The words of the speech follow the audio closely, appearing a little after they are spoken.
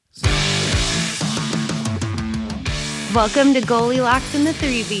Welcome to Goldilocks and the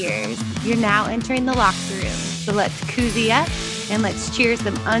Three Beers. You're now entering the locker room, so let's koozie up and let's cheer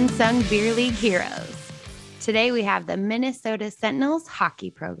some unsung beer league heroes. Today we have the Minnesota Sentinels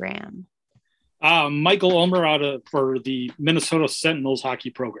Hockey Program. Michael Ulmer for the Minnesota Sentinels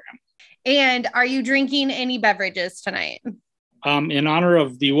Hockey Program. And are you drinking any beverages tonight? In honor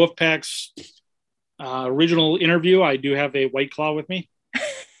of the Wolfpack's original interview, I do have a White Claw with me.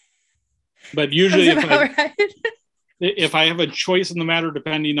 But usually if I have a choice in the matter,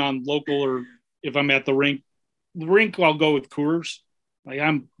 depending on local or if I'm at the rink, I'll go with Coors. Like,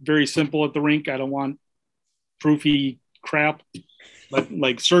 I'm very simple at the rink. I don't want proofy crap. But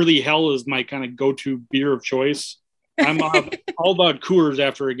like Surly Hell is my kind of go-to beer of choice. I'm all about Coors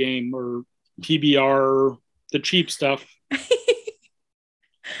after a game or PBR, the cheap stuff. So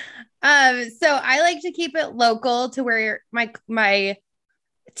I like to keep it local to where my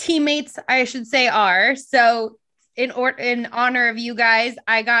teammates, I should say, are. So in honor of you guys,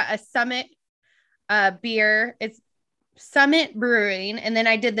 I got a Summit beer. It's Summit Brewing, and then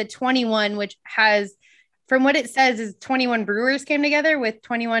I did the 21, which has, from what it says, is 21 brewers came together with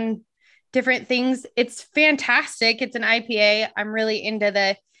 21 different things. It's fantastic. It's an IPA. I'm really into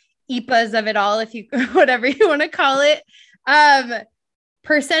the IPAs of it all, if you whatever you want to call it.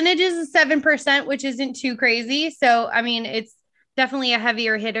 Percentages is 7%, which isn't too crazy. So I mean, it's definitely a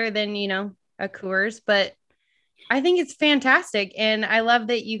heavier hitter than, a Coors, but I think it's fantastic. And I love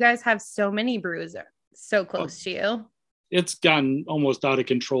that you guys have so many brews so close to you. It's gotten almost out of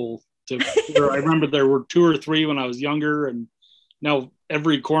control. I remember there were 2 or 3 when I was younger, and now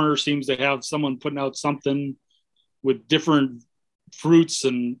every corner seems to have someone putting out something with different fruits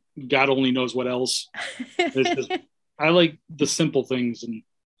and God only knows what else. I like the simple things. And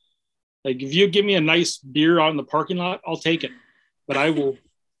like, if you give me a nice beer out in the parking lot, I'll take it. But I will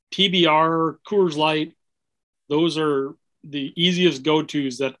PBR, Coors Light. Those are the easiest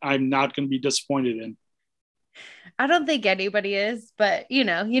go-tos that I'm not going to be disappointed in. I don't think anybody is, but you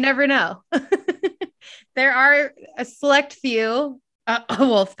never know. There are a select few, a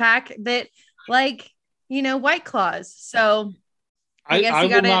wolf pack that like, White Claws. So I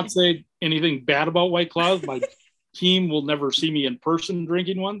will not say anything bad about White Claws. My team will never see me in person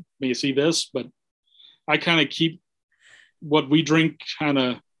drinking one. May see this, but I kind of keep what we drink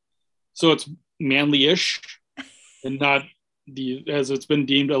so it's manly-ish and not as it's been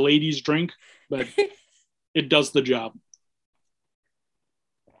deemed, a lady's drink, but it does the job.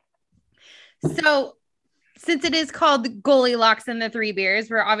 So since it is called Goldilocks and the Three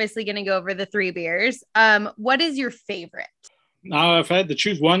Beers, we're obviously going to go over the 3 beers. What is your favorite? If I had to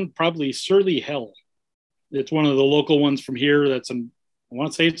choose one, probably Surly Hell. It's one of the local ones from here. I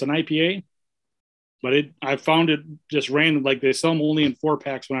want to say it's an IPA, but I found it just random. Like, they sell them only in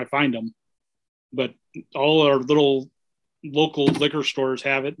 4-packs when I find them, but all our little local liquor stores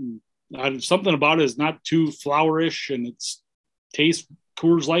have it. And something about it is not too flourish, and it's tastes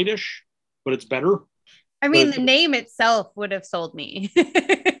Coors Light-ish, but it's better. I mean, the name itself would have sold me.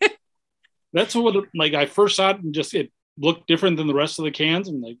 That's what, I first saw it and just, it looked different than the rest of the cans.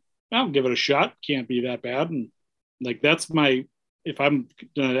 And I'll give it a shot. Can't be that bad. And that's if I'm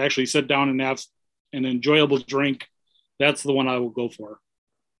going to actually sit down and have an enjoyable drink, that's the one I will go for.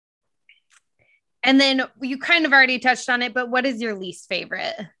 And then you kind of already touched on it, but what is your least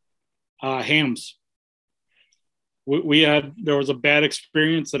favorite? Hams. There was a bad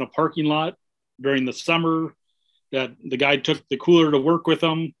experience in a parking lot during the summer that the guy took the cooler to work with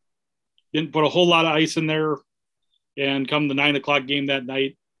him, didn't put a whole lot of ice in there. And come the 9:00 game that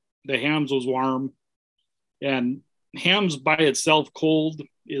night, the Hams was warm, and Hams by itself cold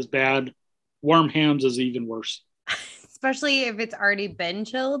is bad. Warm Hams is even worse. Especially if it's already been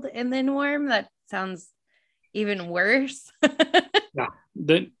chilled and then warm. That sounds even worse.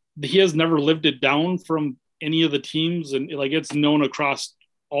 Yeah. He has never lived it down from any of the teams. And it's known across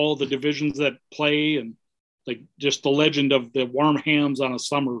all the divisions that play. And just the legend of the warm Hams on a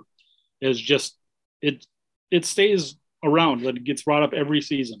summer is just, it stays around. That it gets brought up every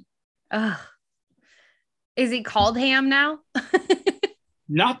season. Is he called Ham now?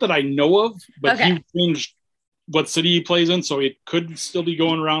 Not that I know of, but okay. He changed what city he plays in, so it could still be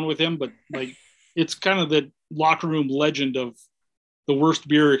going around with him. But it's kind of the locker room legend of the worst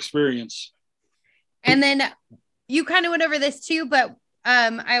beer experience. And then you kind of went over this too, but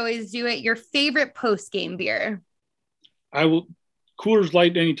I always do it. Your favorite post-game beer? I will Coors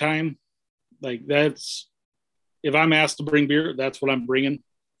Light anytime. That's, if I'm asked to bring beer, that's what I'm bringing.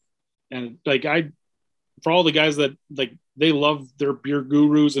 And for all the guys that they love their beer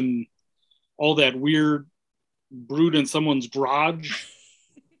gurus and all that weird brewed in someone's garage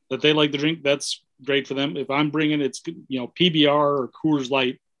that they like to drink, that's great for them. If I'm bringing it's, PBR or Coors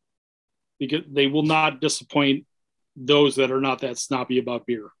Light, because they will not disappoint those that are not that snobby about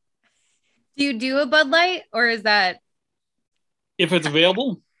beer. Do you do a Bud Light, or is that? If it's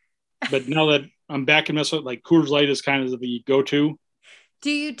available, but now that I'm back in Minnesota, like Coors Light is kind of the go-to.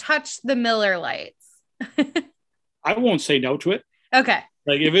 Do you touch the Miller Lights? I won't say no to it. Okay.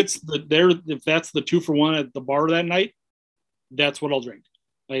 Like if that's the 2-for-1 at the bar that night, that's what I'll drink.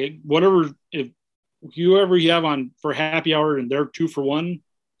 Like if whoever you have on for happy hour and they're 2-for-1,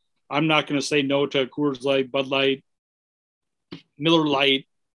 I'm not going to say no to Coors Light, Bud Light, Miller Light.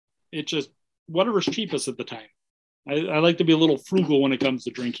 It's just whatever's cheapest at the time. I like to be a little frugal when it comes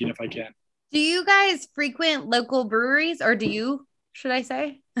to drinking if I can. Do you guys frequent local breweries, or should I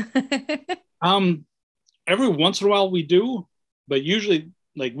say? Every once in a while we do, but usually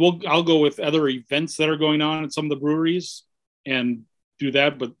like I'll go with other events that are going on at some of the breweries and do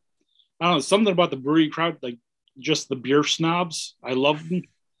that. But I don't know, something about the brewery crowd, like just the beer snobs. I love them.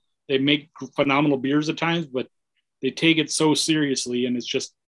 They make phenomenal beers at times, but they take it so seriously, and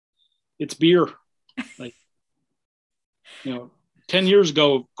it's beer. Like, 10 years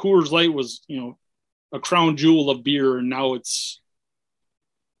ago, Coors Light was, a crown jewel of beer, and now it's,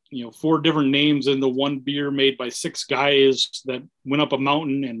 4 different names in the one beer made by 6 guys that went up a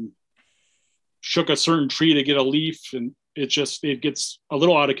mountain and shook a certain tree to get a leaf, and it gets a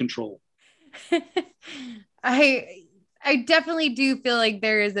little out of control. I definitely do feel like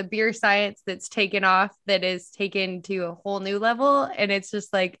there is a beer science that's taken off, that is taken to a whole new level, and it's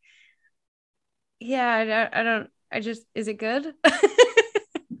just like, yeah, is it good? I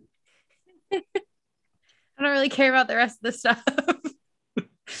don't really care about the rest of the stuff.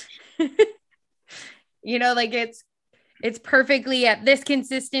 Like it's perfectly at this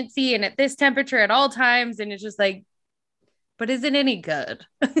consistency and at this temperature at all times, and it's just like, but is it any good?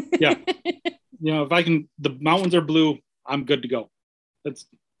 Yeah. If the mountains are blue, I'm good to go.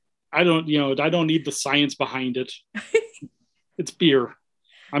 I don't need the science behind it. It's beer.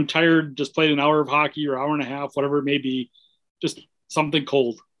 I'm tired, just played an hour of hockey or hour and a half, whatever it may be, just something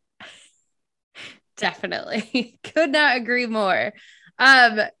cold. Definitely. Could not agree more.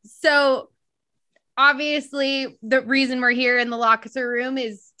 So obviously the reason we're here in the locker room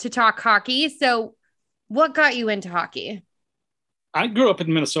is to talk hockey. So what got you into hockey? I grew up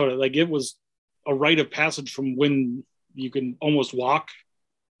in Minnesota. Like, it was a rite of passage from when you can almost walk.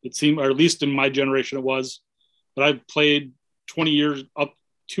 It seemed, or at least in my generation it was. But I played 20 years up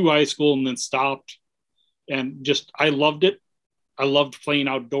to high school and then stopped. And I loved it. I loved playing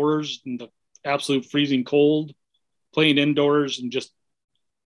outdoors in the absolute freezing cold, playing indoors, and just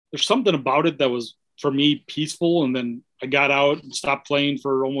there's something about it that was, for me, peaceful. And then I got out and stopped playing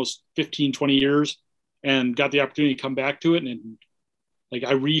for almost 15, 20 years and got the opportunity to come back to it. And like,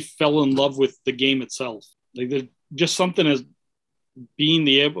 I fell in love with the game itself. Like, there's just something as being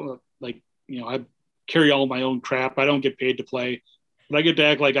I carry all my own crap. I don't get paid to play, but I get to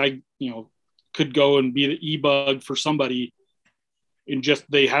act like I, could go and be the e-bug for somebody, and just,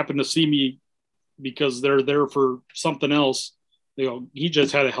 they happen to see me because they're there for something else. They go, he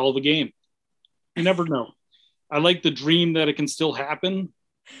just had a hell of a game. You never know. I like the dream that it can still happen,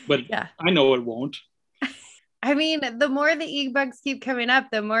 but yeah. I know it won't. I mean, the more the e-bugs keep coming up,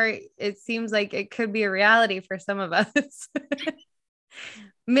 the more it seems like it could be a reality for some of us.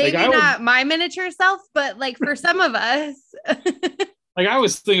 Maybe not my miniature self, but like for some of us. Like, I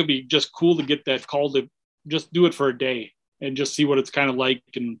always think it'd be just cool to get that call to just do it for a day and just see what it's kind of like.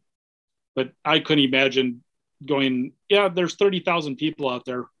 But I couldn't imagine going, yeah, there's 30,000 people out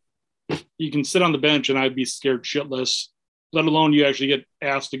there. You can sit on the bench, and I'd be scared shitless, let alone you actually get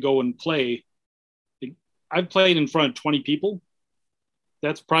asked to go and play. I've played in front of 20 people.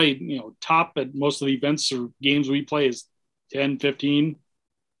 That's probably, top at most of the events or games we play is 10, 15.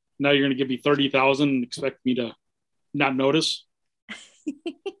 Now you're going to give me 30,000 and expect me to not notice.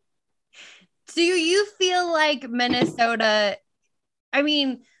 Do you feel like Minnesota, I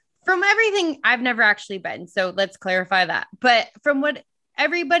mean, from everything, I've never actually been, so let's clarify that. But from what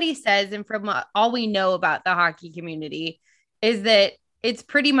everybody says, and from all we know about the hockey community, is that it's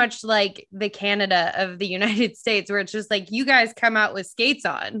pretty much like the Canada of the United States, where it's just like, you guys come out with skates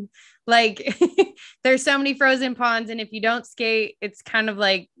on. Like, there's so many frozen ponds, and if you don't skate, it's kind of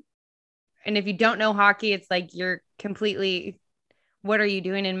like, and if you don't know hockey, it's like you're completely, what are you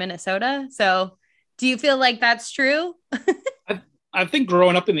doing in Minnesota? So do you feel like that's true? I think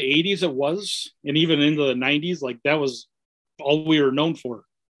growing up in the 80s it was, and even into the 90s, like, that was all we were known for,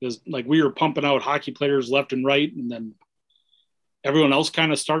 is like we were pumping out hockey players left and right, and then everyone else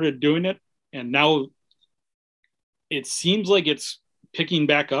kind of started doing it. And now it seems like it's picking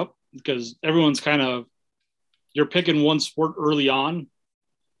back up. because everyone's you're picking one sport early on,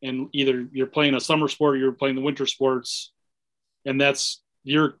 and either you're playing a summer sport or you're playing the winter sports, and that's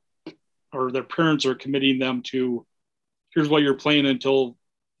their parents are committing them to, here's what you're playing until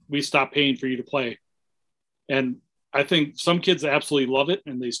we stop paying for you to play. And I think some kids absolutely love it,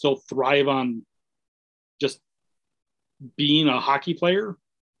 and they still thrive on just being a hockey player,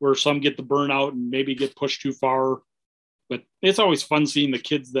 where some get the burnout and maybe get pushed too far. But it's always fun seeing the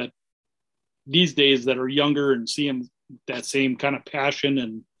kids that these days that are younger and seeing that same kind of passion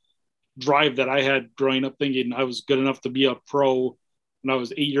and drive that I had growing up, thinking I was good enough to be a pro when I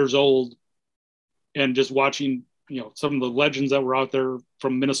was 8 years old, and just watching, some of the legends that were out there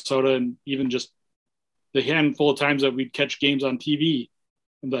from Minnesota, and even just the handful of times that we'd catch games on TV.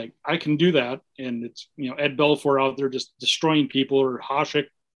 And like, I can do that. And it's, Ed Belfour out there just destroying people, or Hasek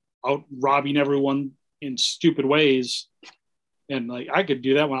out robbing everyone in stupid ways. And like, I could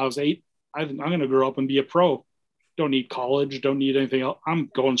do that when I was 8. I'm going to grow up and be a pro. Don't need college, don't need anything else. I'm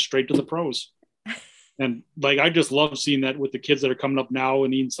going straight to the pros. And like, I just love seeing that with the kids that are coming up now,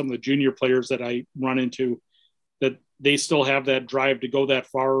 and even some of the junior players that I run into, that they still have that drive to go that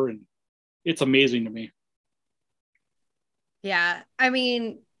far. And it's amazing to me. Yeah. I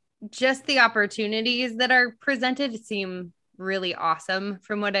mean, just the opportunities that are presented seem really awesome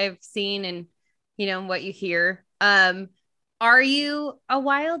from what I've seen and, what you hear. Are you a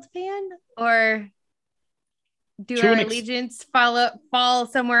Wild fan, or do our allegiance fall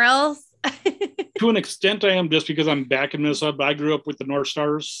somewhere else? To an extent, I am, just because I'm back in Minnesota, but I grew up with the North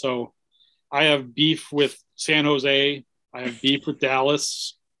Stars. So I have beef with San Jose. I have beef with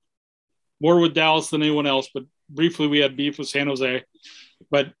Dallas, more with Dallas than anyone else, but briefly we had beef with San Jose.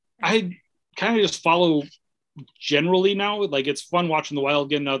 But I kind of just follow generally now. Like, it's fun watching the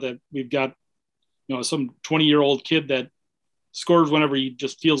Wild again now that we've got, some 20-year-old kid that scores whenever he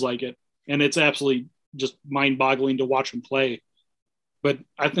just feels like it. And it's absolutely just mind-boggling to watch him play. But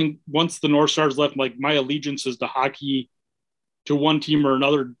I think once the North Stars left, like, my allegiances to hockey, to one team or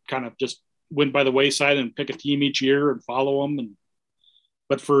another, kind of just went by the wayside, and pick a team each year and follow them.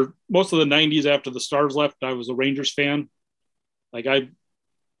 But for most of the 90s, after the Stars left, I was a Rangers fan. Like, I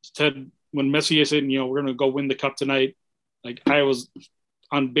said, when Messier said, we're going to go win the cup tonight, like, I was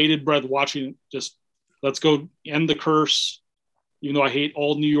on bated breath watching it. Just, let's go end the curse. Even though I hate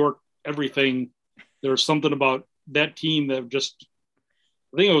all New York, everything, there was something about that team that just,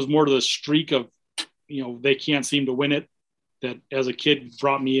 I think it was more to the streak of, they can't seem to win it, that as a kid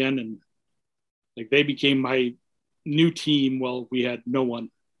brought me in, and like, they became my new team. Well, we had no one.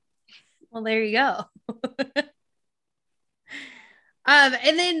 Well, there you go.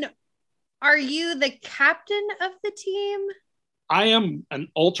 And then, are you the captain of the team? I am an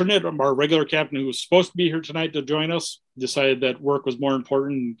alternate. Our regular captain, who was supposed to be here tonight to join us, decided that work was more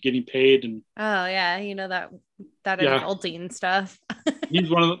important than getting paid. And oh yeah, that adulting stuff. He's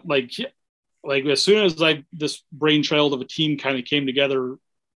one of the, like as soon as this brainchild of a team kind of came together,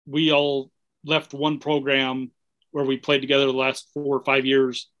 we all left one program where we played together the last 4 or 5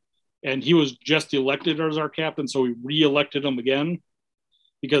 years, and he was just elected as our captain. So we re-elected him again,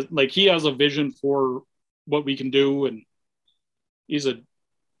 because like, he has a vision for what we can do, and he's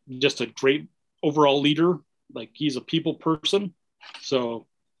just a great overall leader. Like, he's a people person. So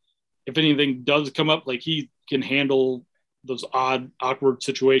if anything does come up, like, he can handle those odd, awkward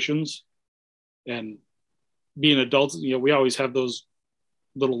situations. And being adults, we always have those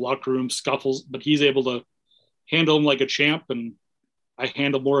little locker room scuffles, but he's able to handle them like a champ. And I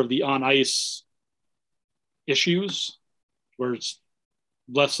handle more of the on ice issues, where it's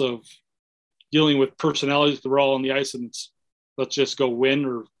less of dealing with personalities that we're all on the ice, and it's, let's just go win,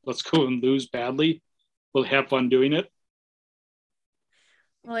 or let's go and lose badly. We'll have fun doing it.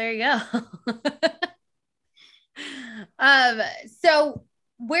 Well, there you go. So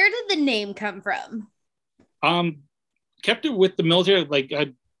where did the name come from? Kept it with the military. Like,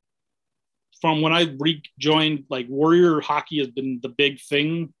 from when I rejoined, like, warrior hockey has been the big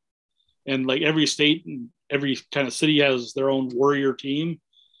thing. And like, every state and every kind of city has their own warrior team.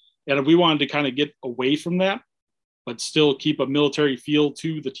 And if we wanted to kind of get away from that, but still keep a military feel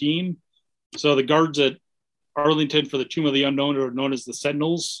to the team. So the guards at Arlington for the Tomb of the Unknown are known as the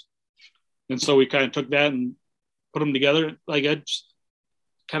Sentinels. And so we kind of took that and put them together. Like, I just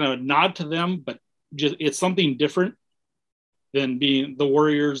kind of nod to them, but just, it's something different than being the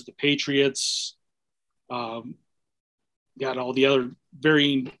Warriors, the Patriots, got all the other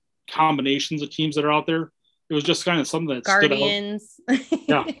varying combinations of teams that are out there. It was just kind of something that Guardians.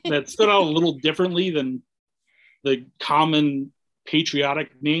 Stood out. Yeah, that stood out a little differently than the common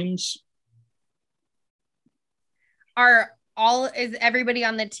patriotic names. Are is everybody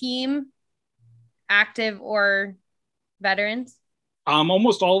on the team active or veterans?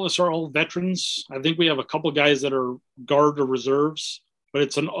 Almost all of us are all veterans. I think we have a couple guys that are guard or reserves, but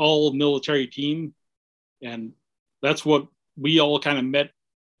it's an all military team. And that's what we all kind of met.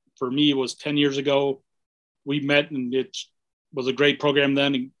 For me, it was 10 years ago. We met, and it was a great program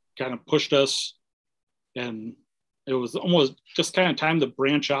then, and kind of pushed us. And it was almost just kind of time to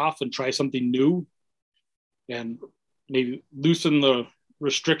branch off and try something new and maybe loosen the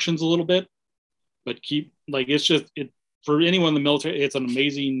restrictions a little bit, but keep it's just for anyone in the military, it's an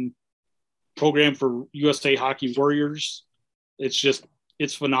amazing program for USA Hockey Warriors.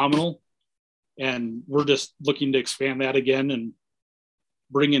 It's phenomenal. And we're just looking to expand that again and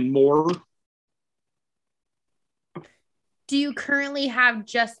bring in more. Do you currently have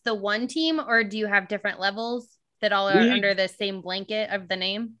just the one team, or do you have different levels that all are under the same blanket of the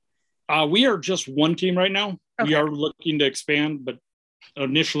name? We are just one team right now. Okay. We are looking to expand, but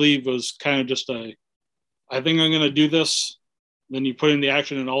initially it was kind of just I think I'm going to do this. Then you put in the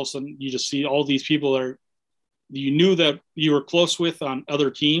action, and all of a sudden you just see all these people you knew that you were close with on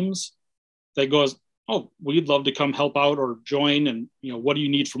other teams that goes, oh, we'd love to come help out or join. And, what do you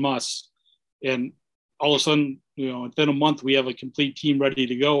need from us? And all of a sudden, within a month, we have a complete team ready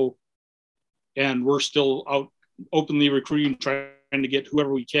to go. And we're still out openly recruiting, trying to get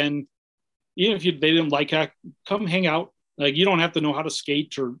whoever we can. Even if they didn't like it, come hang out. Like, you don't have to know how to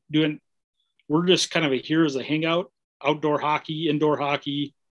skate or do it. We're just kind of here as a hangout, outdoor hockey, indoor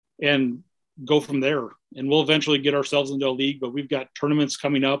hockey, and go from there. And we'll eventually get ourselves into a league, but we've got tournaments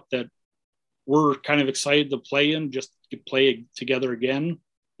coming up that we're kind of excited to play in, just to play together again.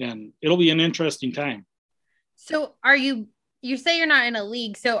 And it'll be an interesting time. So you say you're not in a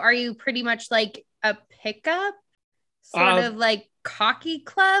league. So are you pretty much like a pickup sort of like hockey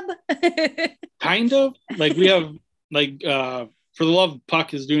club? Kind of. Like, we have For the Love of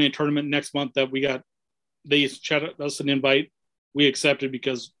Puck is doing a tournament next month that they shot us an invite. We accepted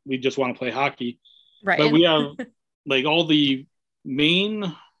because we just want to play hockey. Right. But we have all the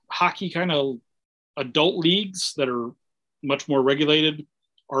main hockey kind of adult leagues that are much more regulated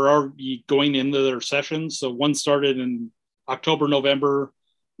are already going into their sessions. So one started in October, November.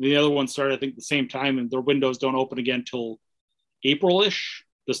 The other one started, I think, the same time, and their windows don't open again till April-ish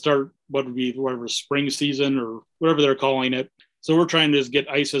to start what would be whatever spring season or whatever they're calling it. So we're trying to just get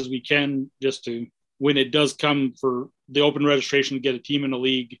ice as we can, just to, when it does come for the open registration to get a team in the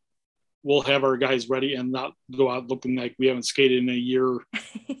league, we'll have our guys ready and not go out looking like we haven't skated in a year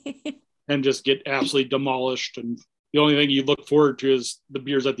and just get absolutely demolished. And the only thing you look forward to is the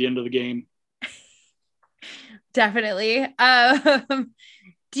beers at the end of the game. Definitely.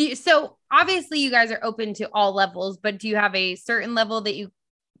 So obviously you guys are open to all levels, but do you have a certain level that you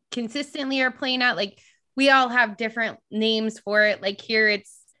consistently are playing at? Like, we all have different names for it. Like, here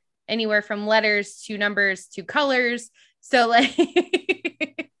it's anywhere from letters to numbers to colors. So like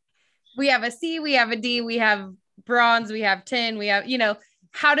we have a C, we have a D, we have bronze, we have tin, we have,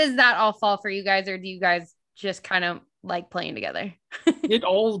 how does that all fall for you guys? Or do you guys just kind of like playing together? It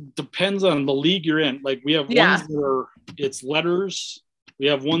all depends on the league you're in. Like, we have ones that it's letters. We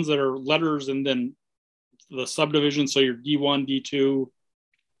have ones that are letters and then the subdivision. So your D1, D2,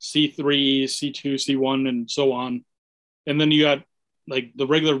 C3, C2, C1, and so on. And then you got like the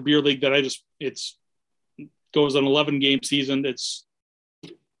regular beer league that it's goes an 11 game season. It's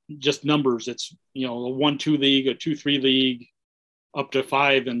just numbers. It's, a 1-2 league, a 2-3 league, up to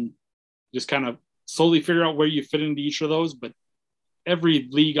 5, and just kind of slowly figure out where you fit into each of those. But every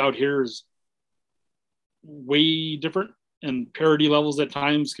league out here is way different, and parity levels at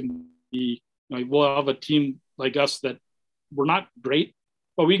times can be, we'll have a team like us that we're not great,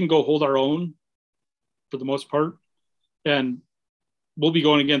 but we can go hold our own for the most part. And we'll be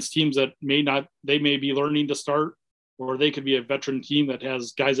going against teams that they may be learning to start, or they could be a veteran team that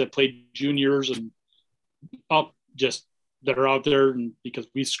has guys that played juniors and up just that are out there, and because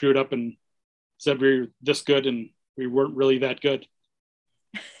we screwed up and said we were this good and we weren't really that good.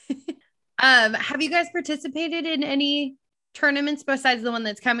 Have you guys participated in any tournaments besides the one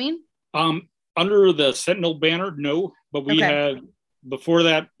that's coming? Under the Sentinel banner, no, but we had before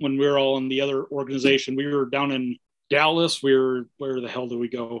that, when we were all in the other organization, we were down in Dallas. Where the hell did we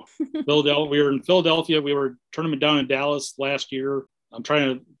go? Philadelphia. We were in Philadelphia. We were tournament down in Dallas last year. I'm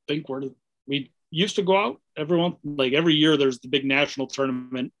trying to think where we used to go out. Every year there's the big national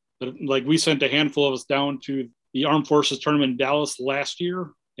tournament. But like, we sent a handful of us down to the Armed Forces tournament in Dallas last year,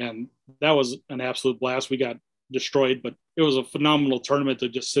 and that was an absolute blast. We got destroyed, but it was a phenomenal tournament to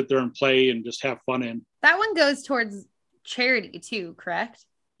just sit there and play and just have fun in. That one goes towards charity too, correct?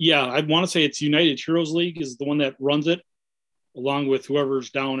 Yeah, I'd want to say it's United Heroes League is the one that runs it. along with whoever's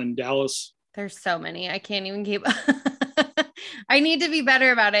down in Dallas. There's so many. I can't even keep. I need to be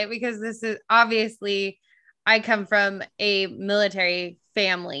better about it because this is obviously, I come from a military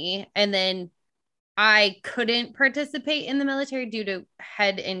family, and then I couldn't participate in the military due to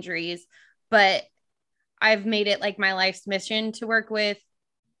head injuries, but I've made it like my life's mission to work with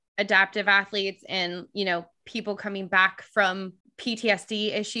adaptive athletes and, you know, people coming back from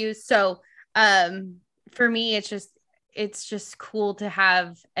PTSD issues. So for me, it's just cool to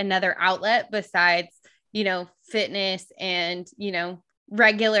have another outlet besides, you know, fitness and, you know,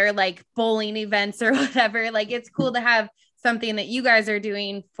 regular like bowling events or whatever. Like, it's cool to have something that you guys are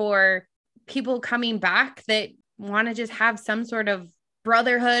doing for people coming back that want to just have some sort of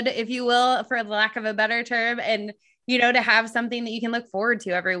brotherhood, if you will, for the lack of a better term. And, you know, to have something that you can look forward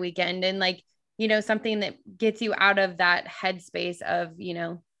to every weekend, and like, you know, something that gets you out of that headspace of, you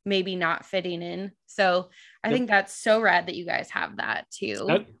know, maybe not fitting in. So I think that's so rad that you guys have that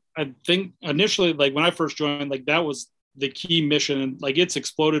too. I think initially, like when I first joined, like that was the key mission. And like it's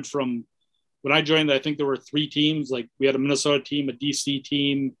exploded from when I joined. I think there were 3 teams. Like we had a Minnesota team, a DC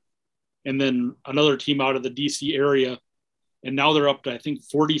team, and then another team out of the DC area. And now they're up to, I think,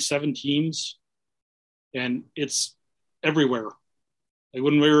 47 teams, and it's everywhere. Like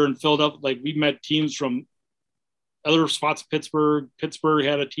when we were in Philadelphia, like we met teams from other spots. Pittsburgh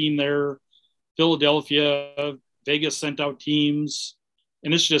had a team there. Philadelphia, Vegas sent out teams,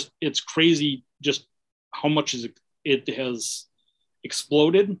 and it's crazy just how much it has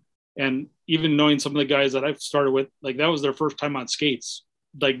exploded. And even knowing some of the guys that I've started with, like that was their first time on skates.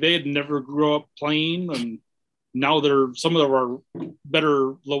 Like they had never grew up playing, and now they're some of our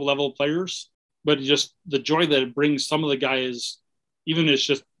better low level players. But just the joy that it brings some of the guys, even it's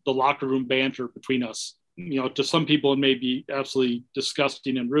just the locker room banter between us. You know, to some people it may be absolutely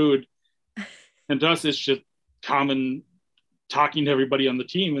disgusting and rude, and to us it's just common talking to everybody on the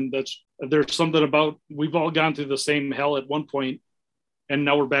team. And there's something about, we've all gone through the same hell at one point, and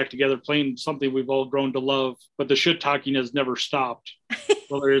now we're back together playing something we've all grown to love. But the shit talking has never stopped,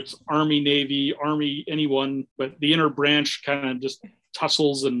 whether it's Army, Navy, anyone. But the inner branch kind of just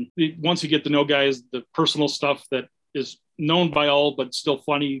tussles, and once you get to know guys, the personal stuff that is known by all but still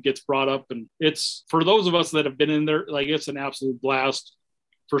funny gets brought up. And it's, for those of us that have been in there, like it's an absolute blast.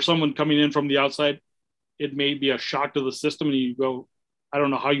 For someone coming in from the outside, it may be a shock to the system, and you go, I don't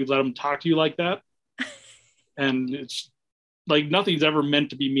know how you let them talk to you like that. And it's like nothing's ever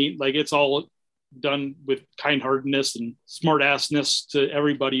meant to be mean. Like it's all done with kind-heartedness and smart-assness to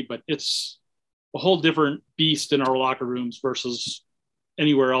everybody, but it's a whole different beast in our locker rooms versus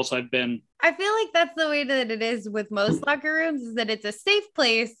anywhere else I've been. I feel like that's the way that it is with most locker rooms, is that it's a safe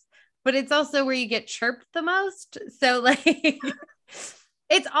place, but it's also where you get chirped the most. So like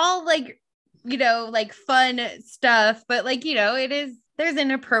it's all like, you know, like fun stuff, but like, you know, there's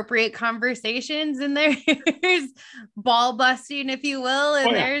inappropriate conversations, and there's ball busting, if you will.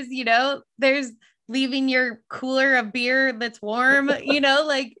 And there's, you know, there's leaving your cooler of beer that's warm, you know,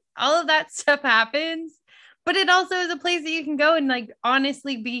 like all of that stuff happens. But it also is a place that you can go and like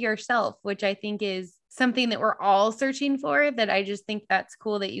honestly be yourself, which I think is something that we're all searching for. That I just think that's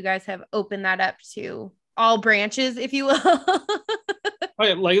cool that you guys have opened that up to all branches, if you will.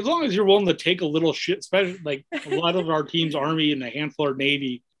 Like as long as you're willing to take a little shit, especially like a lot of our teams, Army and a handful are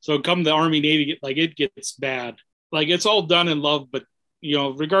Navy. So come the Army, Navy, like it gets bad. Like it's all done in love, but you know,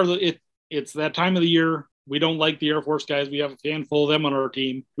 regardless, it's that time of the year. We don't like the Air Force guys. We have a handful of them on our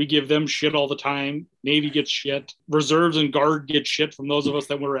team. We give them shit all the time. Navy gets shit. Reserves and Guard get shit from those of us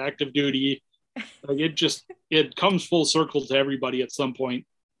that were active duty. Like it comes full circle to everybody at some point.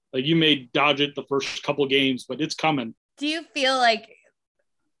 Like you may dodge it the first couple games, but it's coming. Do you feel like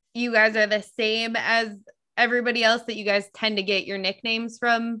you guys are the same as everybody else, that you guys tend to get your nicknames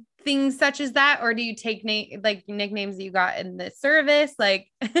from things such as that? Or do you take like nicknames that you got in the service? Like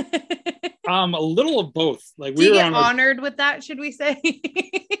a little of both. Like do you get honored with that, should we say?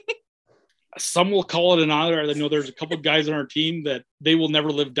 Some will call it an honor. I know there's a couple of guys on our team that they will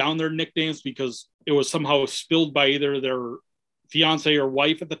never live down their nicknames because it was somehow spilled by either their fiance or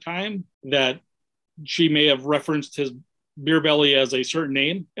wife at the time, that she may have referenced his beer belly as a certain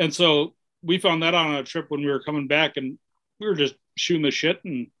name. And so we found that on a trip when we were coming back, and we were just shooting the shit,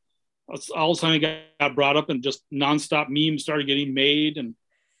 and all of a sudden it got brought up, and just nonstop memes started getting made. And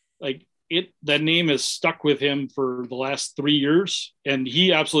like that name has stuck with him for the last 3 years, and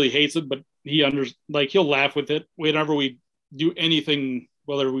he absolutely hates it, but he'll laugh with it whenever we do anything,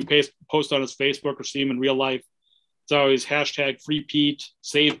 whether we post on his Facebook or see him in real life. It's always hashtag free Pete,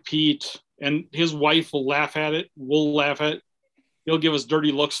 save Pete. And his wife will laugh at it. We'll laugh at it. He'll give us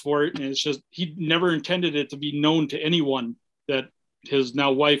dirty looks for it. And it's just, he never intended it to be known to anyone that his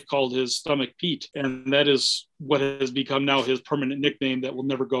now wife called his stomach Pete. And that is what has become now his permanent nickname that will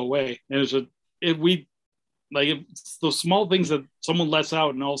never go away. And it's those small things that someone lets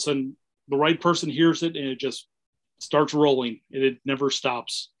out, and all of a sudden the right person hears it and it just starts rolling and it never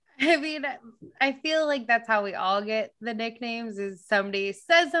stops. I mean, I feel like that's how we all get the nicknames, is somebody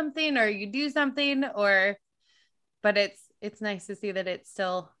says something or you do something, but it's nice to see that it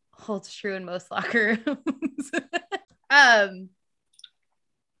still holds true in most locker rooms.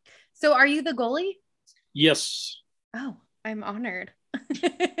 So are you the goalie? Yes. Oh, I'm honored.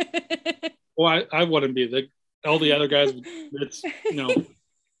 Well, I wouldn't be. All the other guys, it's,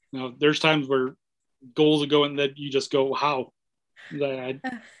 there's times where goals are going that you just go, how? I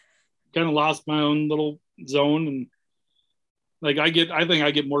kind of lost my own little zone. And like, I think I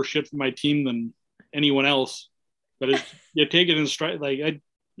get more shit from my team than anyone else, but you take it in stride. Like,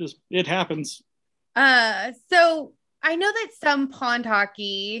 it happens. So I know that some pond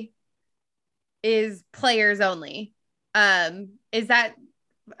hockey is players only. Is that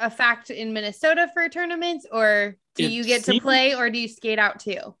a fact in Minnesota for tournaments, or do you get to play, or do you skate out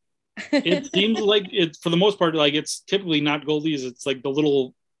too? It seems like it's, for the most part, like it's typically not goalies. It's like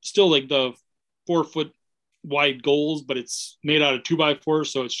still like the 4 foot wide goals, but it's made out of 2x4.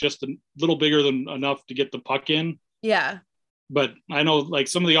 So it's just a little bigger than enough to get the puck in. Yeah. But I know like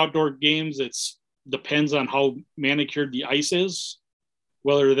some of the outdoor games, it's depends on how manicured the ice is,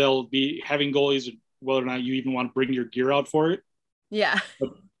 whether they'll be having goalies, whether or not you even want to bring your gear out for it. Yeah.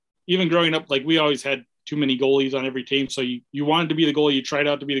 But even growing up, like we always had too many goalies on every team. So you wanted to be the goalie, you tried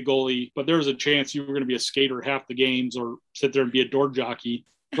out to be the goalie, but there was a chance you were going to be a skater half the games or sit there and be a door jockey.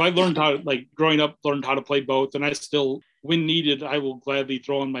 So I learned growing up, learned how to play both. And I still, when needed, I will gladly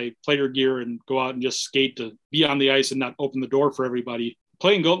throw on my player gear and go out and just skate to be on the ice and not open the door for everybody.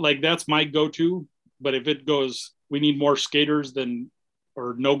 Playing goal, like that's my go-to. But if it goes, we need more skaters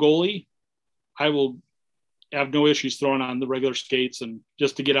or no goalie, I will have no issues throwing on the regular skates and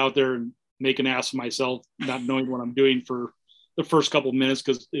just to get out there and make an ass of myself, not knowing what I'm doing for the first couple of minutes,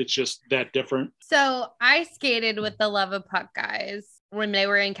 because it's just that different. So I skated with the Love of Puck guys when they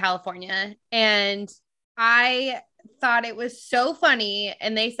were in California, and I thought it was so funny.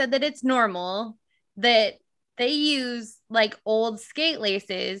 And they said that it's normal that they use like old skate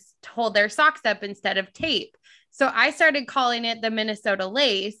laces to hold their socks up instead of tape. So I started calling it the Minnesota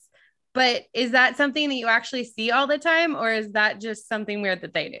lace. But is that something that you actually see all the time, or is that just something weird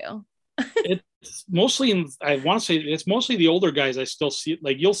that they do? It's mostly, I want to say it's mostly the older guys. I still see it.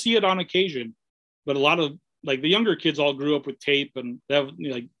 Like you'll see it on occasion, but a lot of like the younger kids all grew up with tape, and that,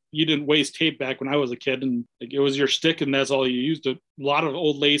 like, you didn't waste tape back when I was a kid, and like it was your stick and that's all you used. A lot of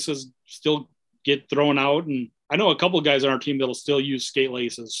old laces still get thrown out, and I know a couple of guys on our team that'll still use skate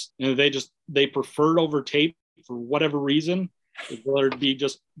laces, and they prefer it over tape for whatever reason, whether it be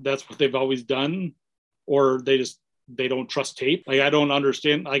just that's what they've always done, or they don't trust tape. Like I don't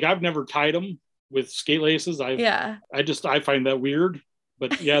understand. Like I've never tied them with skate laces. I find that weird.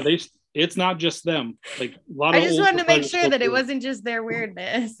 But yeah, it's not just them. Like a lot of. I just wanted to make sure that it wasn't just their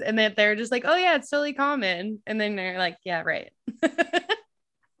weirdness, and that they're just like, oh yeah, it's totally common, and then they're like, yeah, right.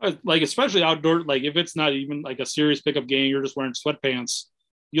 Like especially outdoor, like if it's not even like a serious pickup game, you're just wearing sweatpants,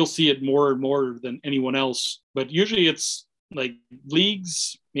 you'll see it more and more than anyone else. But usually it's like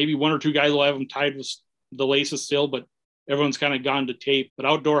leagues, maybe one or two guys will have them tied with the laces still, but everyone's kind of gone to tape. But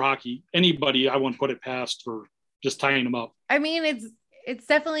outdoor hockey, anybody, I won't put it past for just tying them up. I mean, it's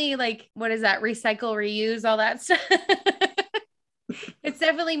definitely like, what is that? Recycle, reuse, all that stuff. It's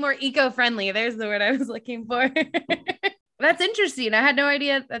definitely more eco-friendly. There's the word I was looking for. That's interesting. I had no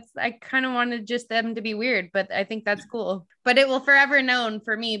idea. I kind of wanted just them to be weird, but I think that's cool. But it will forever known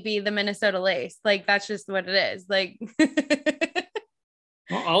for me be the Minnesota lace. Like that's just what it is. Like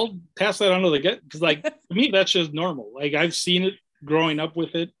well, I'll pass that on to the guy, because like to me that's just normal. Like I've seen it growing up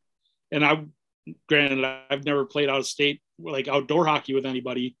with it, and I've never played out of state like outdoor hockey with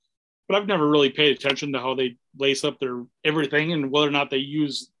anybody, but I've never really paid attention to how they lace up their everything and whether or not they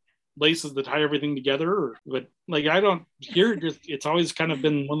use laces to tie everything together. But like I don't hear it. It's always kind of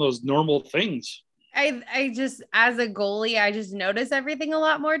been one of those normal things. I just, as a goalie, I just notice everything a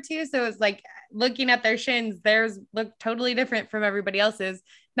lot more too. So it's like looking at their shins, theirs look totally different from everybody else's.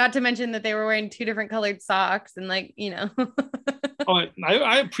 Not to mention that they were wearing 2 different colored socks, and like, you know. Oh,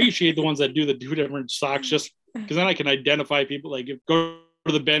 I appreciate the ones that do the 2 different socks, just because then I can identify people. Like if go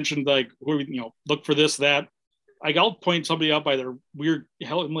to the bench and like, look for this, that. Like I'll point somebody out by their weird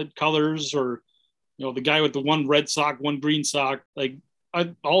helmet colors, or the guy with the one red sock, one green sock, like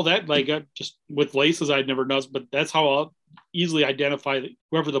all that. Like just with laces, I'd never noticed, but that's how I'll easily identify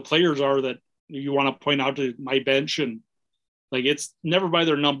whoever the players are that you want to point out to my bench. And Like, it's never by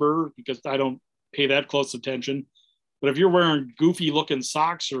their number because I don't pay that close attention. But if you're wearing goofy looking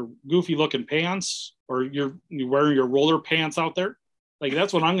socks or goofy looking pants, or you're wearing your roller pants out there, like,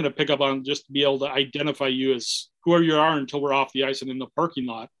 that's what I'm going to pick up on, just to be able to identify you as whoever you are until we're off the ice and in the parking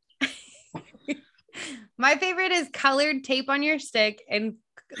lot. My favorite is colored tape on your stick and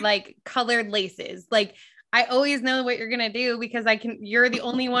like colored laces. Like, I always know what you're going to do because you're the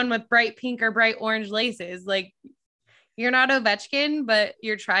only one with bright pink or bright orange laces. Like, you're not Ovechkin, but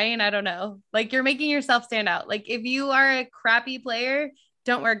you're trying. I don't know. Like, you're making yourself stand out. Like, if you are a crappy player,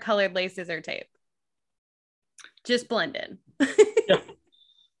 don't wear colored laces or tape. Just blend in. Yeah.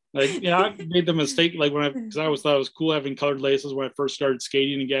 Like, yeah, I made the mistake. Like, because I always thought it was cool having colored laces when I first started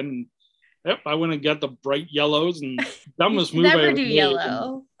skating again. And yep, I went and got the bright yellows, and dumbest move I ever do made.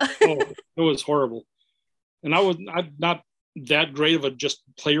 Yellow. It was horrible. And I'm not that great of a just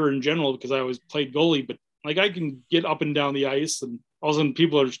player in general because I always played goalie, but like, I can get up and down the ice, and all of a sudden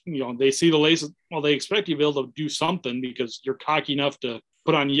people are, they see the laces. Well, they expect you to be able to do something because you're cocky enough to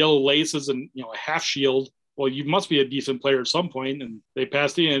put on yellow laces and, a half shield. Well, you must be a decent player at some point, and they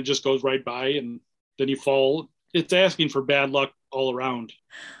pass it and it just goes right by, and then you fall. It's asking for bad luck all around.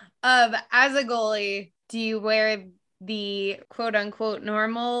 As a goalie, do you wear the quote unquote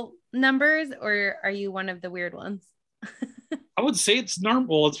normal numbers, or are you one of the weird ones? I would say it's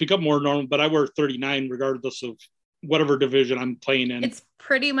normal. It's become more normal, but I wear 39 regardless of whatever division I'm playing in. It's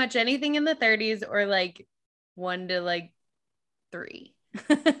pretty much anything in the 30s or like 1 to like 3.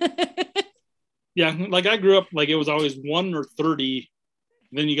 Yeah, like, I grew up like it was always 1 or 30.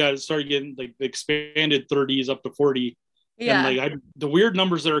 Then you got to start getting like the expanded 30s up to 40. Yeah. And like, the weird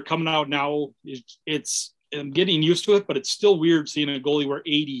numbers that are coming out now, I'm getting used to it, but it's still weird seeing a goalie wear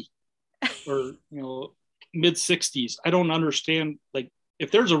 80 or mid 60s. I don't understand. Like,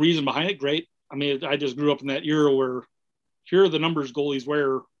 if there's a reason behind it, great. I mean, I just grew up in that era where here are the numbers goalies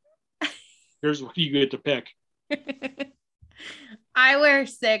wear. Here's what you get to pick. I wear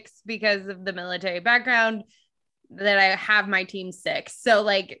 6 because of the military background, that I have my team 6. So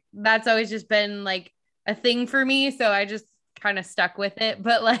like, that's always just been like a thing for me. So I just kind of stuck with it,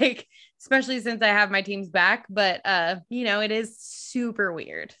 but like, especially since I have my team's back, but it is super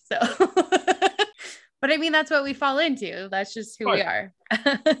weird. So, but I mean, that's what we fall into. That's just who we are.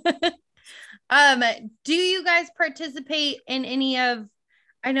 Do you guys participate in any of,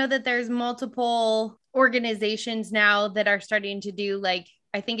 I know that there's multiple organizations now that are starting to do, like,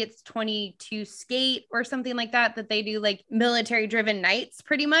 I think it's 22 skate or something like that they do like military driven nights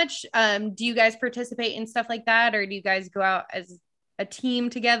pretty much. Do you guys participate in stuff like that? Or do you guys go out as a team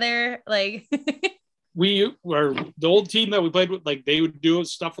together? Like, we were the old team that we played with, like, they would do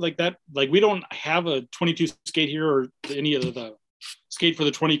stuff like that. Like, we don't have a 22 skate here or any of the skate for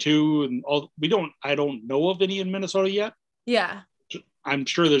the 22 and all. I don't know of any in Minnesota yet. Yeah. I'm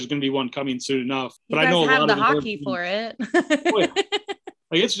sure there's going to be one coming soon enough, but I know a lot of the hockey for it. Oh, yeah.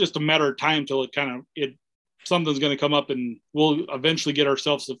 Like, it's just a matter of time till something's going to come up, and we'll eventually get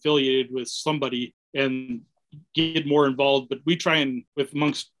ourselves affiliated with somebody and get more involved. But we try and, with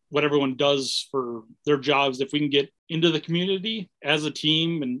amongst what everyone does for their jobs, if we can get into the community as a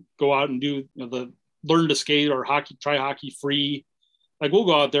team and go out and do the learn to skate or try hockey free, like, we'll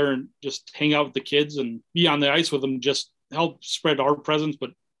go out there and just hang out with the kids and be on the ice with them, just help spread our presence,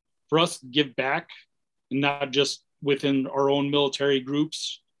 but for us to give back, and not just within our own military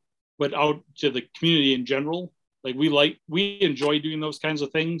groups, but out to the community in general. Like, we enjoy doing those kinds of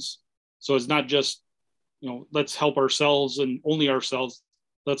things. So it's not just, let's help ourselves and only ourselves.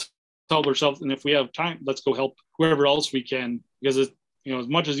 Let's help ourselves. And if we have time, let's go help whoever else we can, because it's, as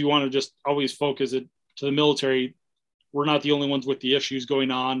much as you want to just always focus it to the military, we're not the only ones with the issues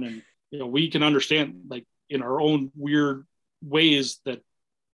going on. And, we can understand, like, in our own weird ways that,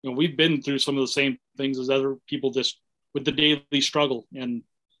 we've been through some of the same things as other people, just with the daily struggle. And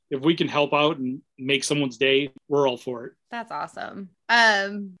if we can help out and make someone's day, we're all for it. That's awesome.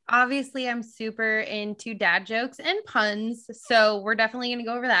 Obviously I'm super into dad jokes and puns, so we're definitely going to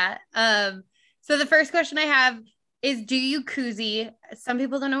go over that. So the first question I have is, do you koozie? Some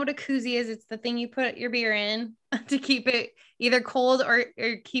people don't know what a koozie is. It's the thing you put your beer in to keep it either cold or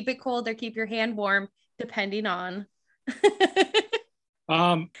keep it cold or keep your hand warm, depending on.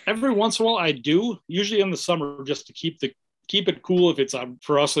 Every once in a while I do, usually in the summer, just to keep it cool. If it's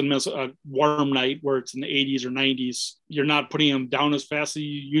for us in a warm night where it's in the 80s or 90s, you're not putting them down as fast as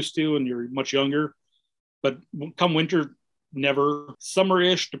you used to, and you're much younger. But come winter, never.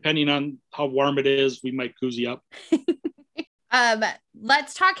 Summer-ish, depending on how warm it is, we might koozie up.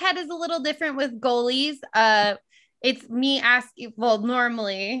 Let's Talk Head is a little different with goalies. It's me asking, well,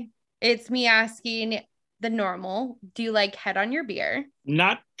 normally it's me asking the normal. Do you like head on your beer?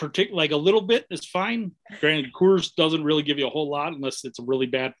 Not particular, like a little bit is fine. Granted, Coors doesn't really give you a whole lot unless it's a really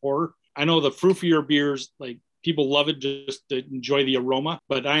bad pour. I know the fruitier beers, like people love it just to enjoy the aroma,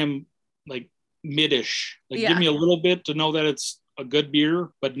 but I am like mid-ish. Like give me a little bit to know that it's a good beer,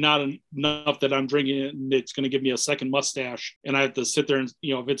 but not enough that I'm drinking it and it's going to give me a second mustache. And I have to sit there and,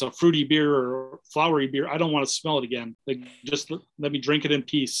 if it's a fruity beer or flowery beer, I don't want to smell it again. Like just let me drink it in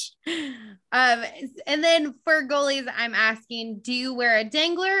peace. And then for goalies, I'm asking, do you wear a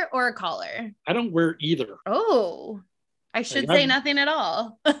dangler or a collar? I don't wear either. Oh, I should say nothing at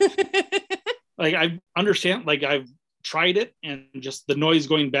all. Like I understand, like I've tried it and just the noise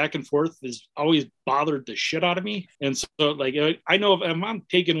going back and forth has always bothered the shit out of me. And so like, I know if I'm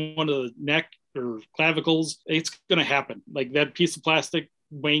taking one of the neck or clavicles, it's going to happen. Like that piece of plastic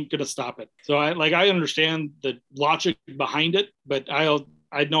ain't going to stop it. So I understand the logic behind it, but I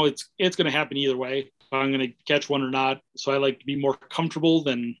know it's going to happen either way. If I'm going to catch one or not. So I like to be more comfortable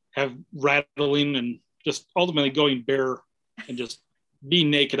than have rattling and just ultimately going bare and just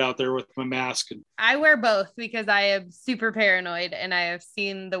being naked out there with my mask. I wear both because I am super paranoid and I have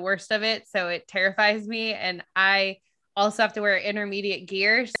seen the worst of it. So it terrifies me. And I also have to wear intermediate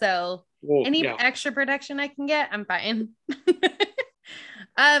gear. So any extra protection I can get, I'm fine.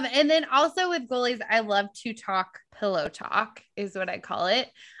 And then also with goalies, I love to talk pillow talk is what I call it.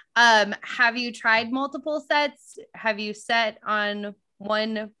 Have you tried multiple sets? Have you set on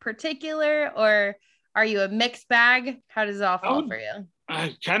one particular, or are you a mixed bag? How does it all fall for you?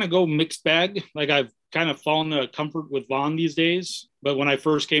 I kind of go mixed bag. Like I've kind of fallen to comfort with Vaughn these days. But when I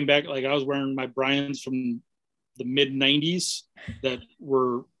first came back, like I was wearing my Bryans from the mid 90s that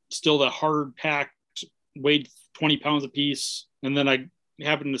were still the hard packed, weighed 20 pounds a piece. And then I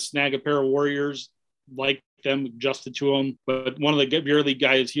happened to snag a pair of Warriors, like them, adjusted to them. But one of the beer league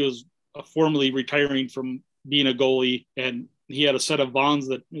guys, he was formerly retiring from being a goalie, and he had a set of Vaughns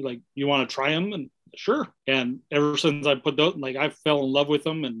that like, you want to try them? And sure. And ever since I put those, like I fell in love with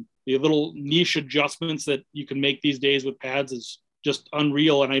them, and the little niche adjustments that you can make these days with pads is just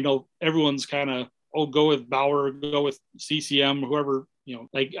unreal. And I know everyone's kind of, go with Bauer, go with CCM, whoever,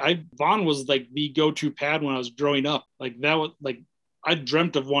 like Vaughn was like the go-to pad when I was growing up. Like that was like, I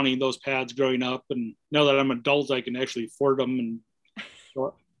dreamt of wanting those pads growing up. And now that I'm an adult, I can actually afford them. And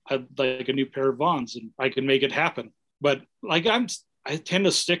so I'd like a new pair of Vaughns and I can make it happen. But like I tend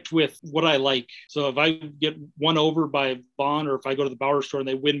to stick with what I like. So if I get won over by Vaughn, or if I go to the Bauer store and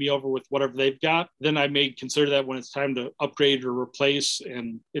they win me over with whatever they've got, then I may consider that when it's time to upgrade or replace.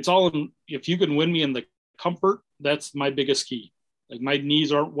 And it's all in, if you can win me in the comfort, that's my biggest key. Like my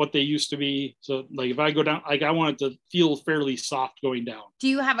knees aren't what they used to be. So like if I go down, like I want it to feel fairly soft going down. Do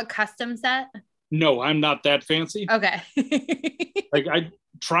you have a custom set? No, I'm not that fancy. Okay. Like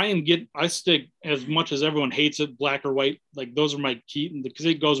I stick, as much as everyone hates it, black or white. Like those are my key, because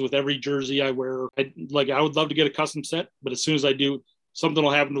it goes with every jersey I wear. I would love to get a custom set, but as soon as I do, something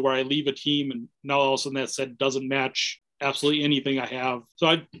will happen to where I leave a team and now all of a sudden that set doesn't match absolutely anything I have. So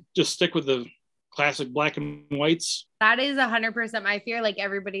I just stick with the classic black and whites. That is 100% my fear. Like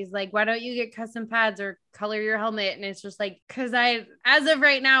everybody's like, why don't you get custom pads or color your helmet? And it's just like, because as of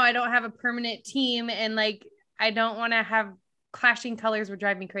right now, I don't have a permanent team, and like I don't want to have clashing colors would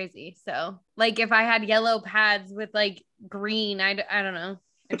drive me crazy. So like if I had yellow pads with like green, I don't know.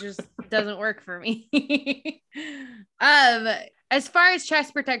 It just doesn't work for me. As far as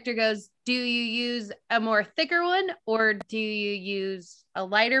chest protector goes, do you use a more thicker one or do you use a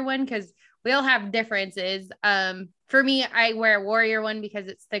lighter one? Because we all have differences. For me, I wear a Warrior one because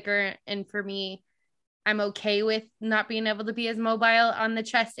it's thicker. And for me, I'm okay with not being able to be as mobile on the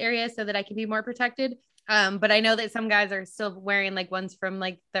chest area so that I can be more protected. But I know that some guys are still wearing like ones from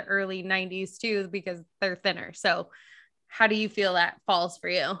like the early 90s too, because they're thinner. So how do you feel that falls for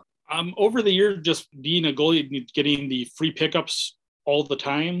you? Over the years, just being a goalie, getting the free pickups all the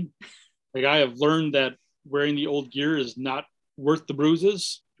time. Like I have learned that wearing the old gear is not worth the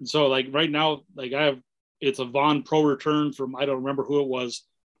bruises. And so like right now, like it's a Vaughn Pro return from, I don't remember who it was,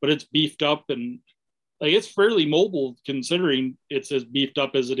 but it's beefed up and like it's fairly mobile considering it's as beefed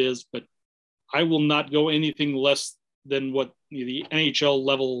up as it is. But I will not go anything less than what the NHL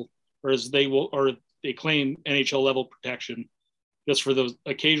level, or as they will, or they claim NHL level protection, just for those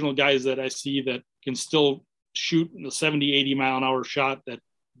occasional guys that I see that can still shoot a 70, 80 mile an hour shot that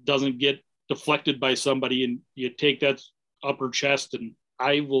doesn't get deflected by somebody, and you take that upper chest, and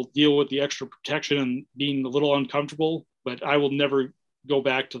I will deal with the extra protection and being a little uncomfortable, but I will never go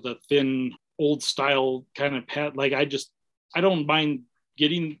back to the thin old style kind of pad. Like I don't mind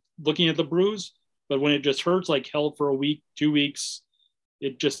looking at the bruise, but when it just hurts like hell for a week, 2 weeks,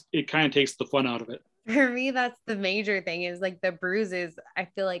 it kind of takes the fun out of it. For me, that's the major thing is like the bruises, I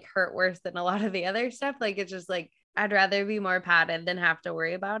feel like hurt worse than a lot of the other stuff. Like it's just like I'd rather be more padded than have to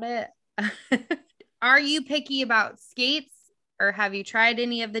worry about it. Are you picky about skates or have you tried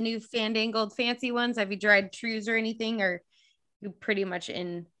any of the new fandangled fancy ones? Have you tried Trues or anything? Or you pretty much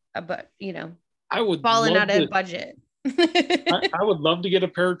in a I would falling love out of budget? I would love to get a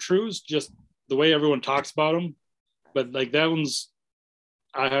pair of Trues, just the way everyone talks about them. But like that one's,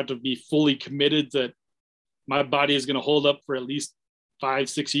 I have to be fully committed that my body is going to hold up for at least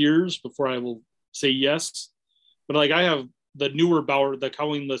 5-6 years before I will say yes. But like I have the newer Bauer, the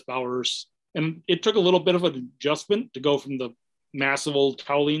cowlingless Bauers, and it took a little bit of an adjustment to go from the massive old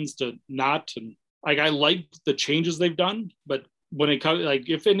cowlings to not. And like I like the changes they've done, but when it comes, like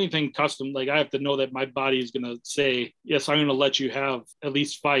if anything custom, like I have to know that my body is going to say, yes, I'm going to let you have at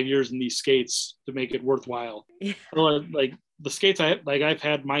least 5 years in these skates to make it worthwhile. Yeah. Like the skates I've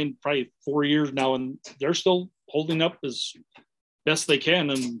had mine probably 4 years now and they're still holding up as best they can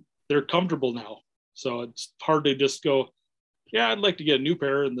and they're comfortable now. So it's hard to just go, yeah, I'd like to get a new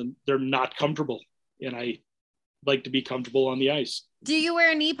pair and then they're not comfortable. And I like to be comfortable on the ice. Do you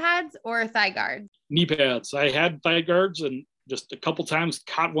wear knee pads or thigh guards? Knee pads. I had thigh guards and just a couple times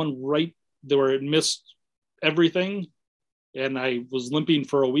caught one right where it missed everything. And I was limping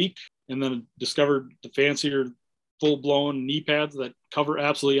for a week and then discovered the fancier full-blown knee pads that cover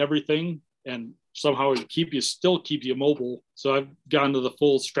absolutely everything and somehow still keep you mobile. So I've gone to the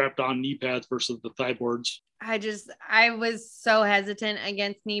full strapped on knee pads versus the thigh boards. I was so hesitant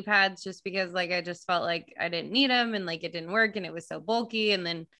against knee pads just because like I just felt like I didn't need them and like it didn't work and it was so bulky. And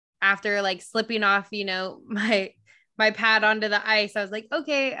then after like slipping off, my pad onto the ice, I was like,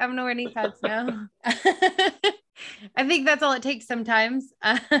 okay, I'm gonna wear knee pads now. I think that's all it takes sometimes.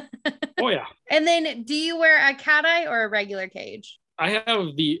 Oh yeah. And then do you wear a cat eye or a regular cage? I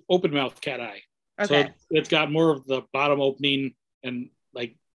have the open mouth cat eye. Okay. So it's got more of the bottom opening and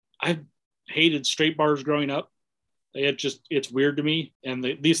like I've hated straight bars growing up. It's weird to me. And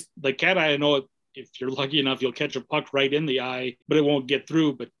the cat eye, I know if you're lucky enough, you'll catch a puck right in the eye, but it won't get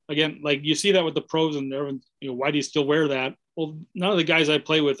through. But again, like you see that with the pros and everyone, why do you still wear that? Well, none of the guys I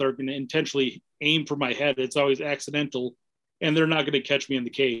play with are going to intentionally aim for my head. It's always accidental and they're not going to catch me in the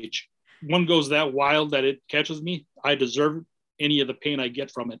cage. One goes that wild that it catches me. I deserve any of the pain I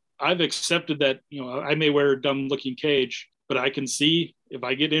get from it. I've accepted that, I may wear a dumb looking cage, but I can see if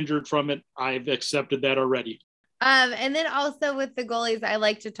I get injured from it, I've accepted that already. And then also with the goalies, I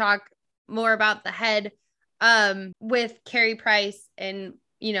like to talk more about the head with Carey Price and,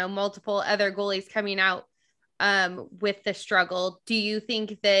 multiple other goalies coming out with the struggle. Do you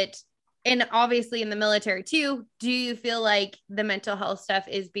think that, and obviously in the military too, do you feel like the mental health stuff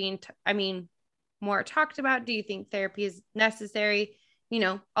is being, more talked about? Do you think therapy is necessary?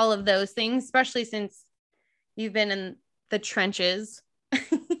 All of those things, especially since you've been in the trenches.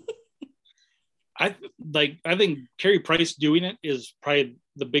 I think Carey Price doing it is probably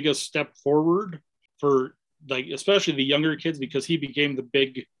the biggest step forward for like, especially the younger kids, because he became the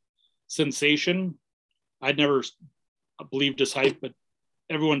big sensation. I'd never believed his hype, but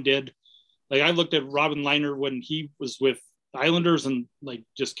everyone did. Like I looked at Robin Lehner when he was with Islanders and like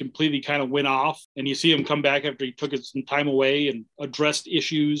just completely kind of went off, and you see him come back after he took some time away and addressed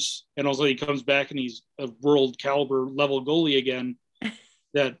issues, and also he comes back and he's a world caliber level goalie again.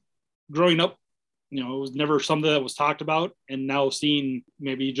 That growing up, it was never something that was talked about, and now seeing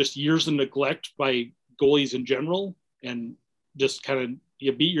maybe just years of neglect by goalies in general, and just kind of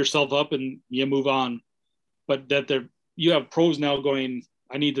you beat yourself up and you move on. But that you have pros now going,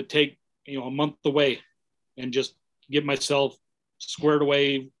 I need to take a month away and just get myself squared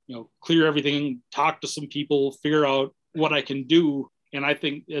away, clear everything, talk to some people, figure out what I can do. And I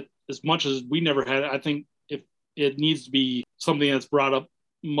think as much as we never had, I think if it needs to be something that's brought up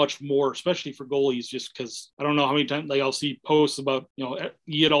much more, especially for goalies, just because I don't know how many times like I'll see posts about, you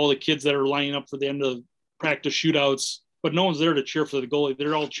get all the kids that are lining up for the end of practice shootouts, but no one's there to cheer for the goalie.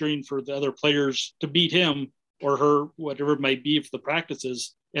 They're all cheering for the other players to beat him or her, whatever it might be for the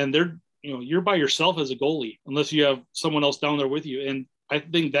practices. And you're by yourself as a goalie, unless you have someone else down there with you. And I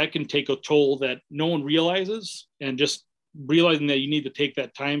think that can take a toll that no one realizes, and just realizing that you need to take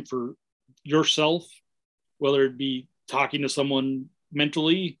that time for yourself, whether it be talking to someone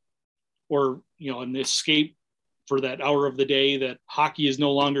mentally or, an escape for that hour of the day, that hockey is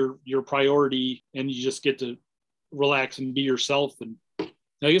no longer your priority and you just get to relax and be yourself. And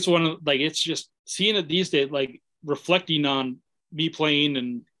I guess it's just seeing it these days, like reflecting on me playing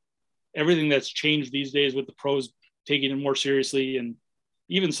and everything that's changed these days with the pros taking it more seriously. And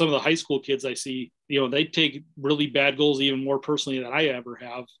even some of the high school kids I see, they take really bad goals even more personally than I ever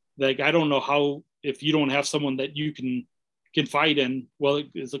have. Like, I don't know how if you don't have someone that you can confide in, well,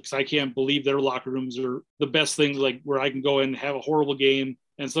 it's because I can't believe their locker rooms are the best things, like where I can go and have a horrible game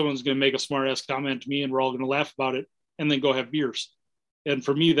and someone's going to make a smart ass comment to me and we're all going to laugh about it and then go have beers. And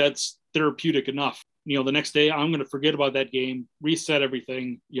for me, that's therapeutic enough. You know, the next day I'm going to forget about that game, reset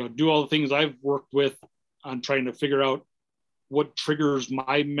everything, you know, do all the things I've worked with on trying to figure out what triggers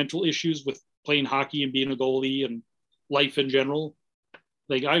my mental issues with playing hockey and being a goalie and life in general.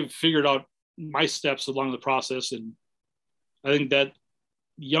 Like, I've figured out my steps along the process. And I think that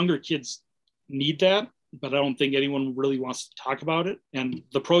younger kids need that, but I don't think anyone really wants to talk about it. And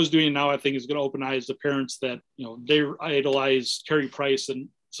the pros doing it now, I think, is going to open eyes to parents that, you know, they idolize Carey Price and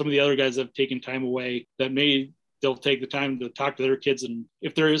some of the other guys that have taken time away, that they'll take the time to talk to their kids. And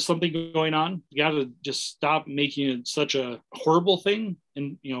if there is something going on, you got to just stop making it such a horrible thing.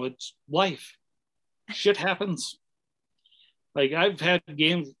 And, you know, it's life. Shit happens. Like, I've had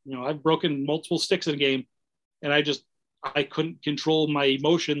games, you know, I've broken multiple sticks in a game and I couldn't control my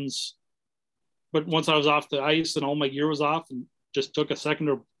emotions. But once I was off the ice and all my gear was off and just took a second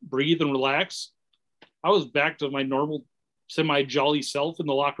to breathe and relax, I was back to my normal semi-jolly self in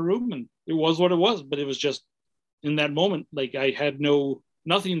the locker room. And it was what it was, but it was just in that moment, like, I had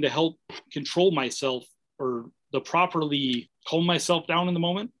nothing to help control myself or to properly calm myself down in the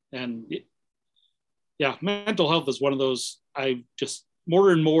moment. And mental health is one of those, I just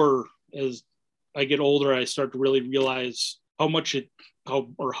more and more as I get older, I start to really realize how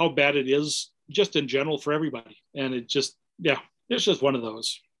bad it is just in general for everybody. And it's just one of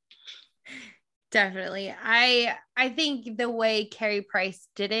those. Definitely. I think the way Carey Price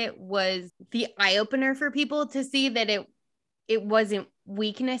did it was the eye opener for people to see that it wasn't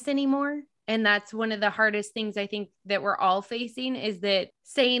weakness anymore. And that's one of the hardest things I think that we're all facing, is that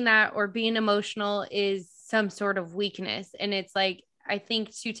saying that or being emotional is some sort of weakness. And it's like, I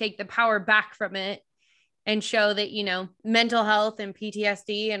think to take the power back from it and show that, you know, mental health and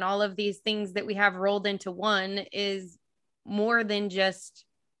PTSD and all of these things that we have rolled into one is more than just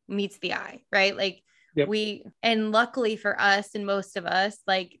meets the eye, right? Like, yep. And luckily for us and most of us,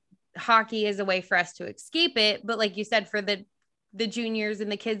 like, hockey is a way for us to escape it. But like you said, for the juniors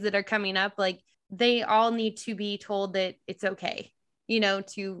and the kids that are coming up, like, they all need to be told that it's okay, you know,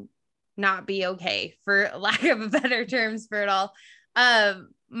 to not be okay, for lack of a better terms for it all.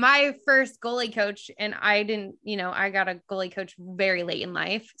 My first goalie coach, and I didn't, you know, I got a goalie coach very late in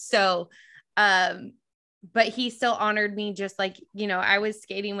life. So, but he still honored me, just like, you know, I was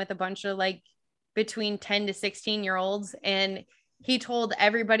skating with a bunch of like between 10 to 16-year-olds. And he told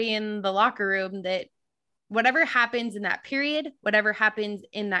everybody in the locker room that whatever happens in that period, whatever happens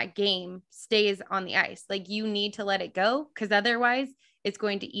in that game stays on the ice. Like, you need to let it go, because otherwise it's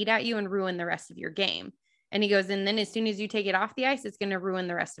going to eat at you and ruin the rest of your game. And he goes, and then as soon as you take it off the ice, it's going to ruin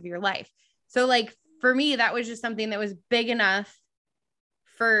the rest of your life. So like, for me, that was just something that was big enough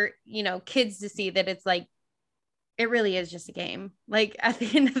for, you know, kids to see that it's like, it really is just a game. Like, at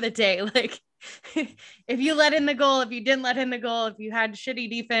the end of the day, like, if you let in the goal, if you didn't let in the goal, if you had shitty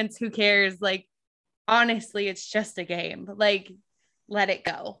defense, who cares? Like, honestly, it's just a game. Like, let it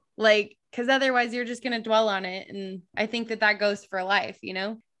go. Like, because otherwise you're just going to dwell on it. And I think that goes for life, you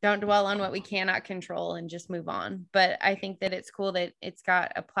know, don't dwell on what we cannot control and just move on. But I think that it's cool that it's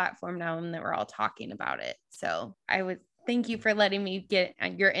got a platform now and that we're all talking about it. So I would thank you for letting me get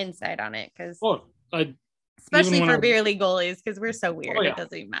your insight on it. Because especially for beer league goalies, because we're so weird. It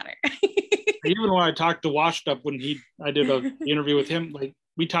doesn't even matter. Even when I talked to Washed Up, when I did an interview with him, like,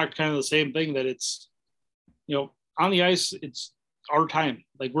 we talked kind of the same thing, that it's, you know, on the ice, it's our time.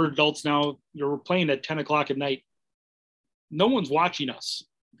 Like, we're adults now, we're playing at 10 o'clock at night. No one's watching us.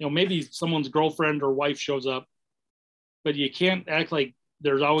 You know, maybe someone's girlfriend or wife shows up, but you can't act like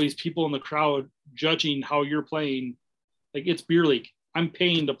there's always people in the crowd judging how you're playing. Like, it's beer league. I'm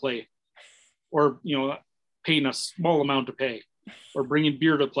paying to play, or, you know, paying a small amount to pay, or bringing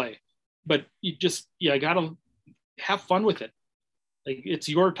beer to play. But you got to have fun with it. Like, it's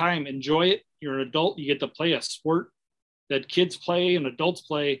your time. Enjoy it. You're an adult. You get to play a sport that kids play and adults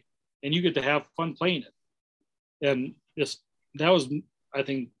play, and you get to have fun playing it. And that was, I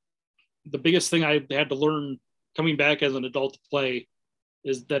think, the biggest thing I had to learn coming back as an adult to play,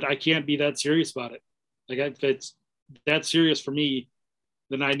 is that I can't be that serious about it. Like, if it's that serious for me,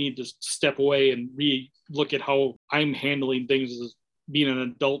 then I need to step away and look at how I'm handling things as being an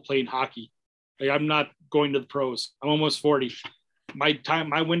adult playing hockey. Like, I'm not going to the pros. I'm almost 40.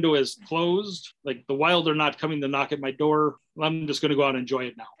 My window is closed. Like, the Wild are not coming to knock at my door. I'm just going to go out and enjoy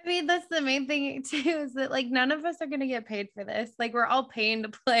it now. I mean, that's the main thing too, is that, like, none of us are going to get paid for this. Like, we're all paying to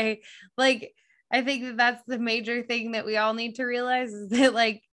play. Like, I think that's the major thing that we all need to realize, is that,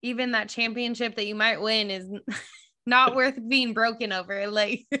 like, even that championship that you might win is not worth being broken over.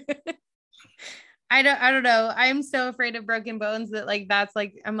 Like, I don't know. I'm so afraid of broken bones that like, that's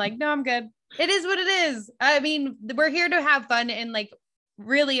like, I'm like, no, I'm good. It is what it is. I mean, we're here to have fun, and like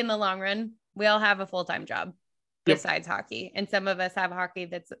really in the long run, we all have a full-time job besides hockey. And some of us have hockey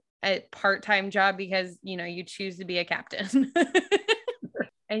that's a part-time job because, you know, you choose to be a captain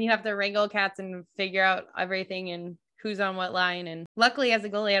and you have to wrangle cats and figure out everything and who's on what line. And luckily as a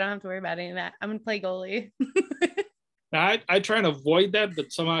goalie, I don't have to worry about any of that. I'm going to play goalie. Now, I try and avoid that,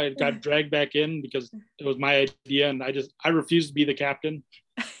 but somehow I got dragged back in because it was my idea, and I refuse to be the captain.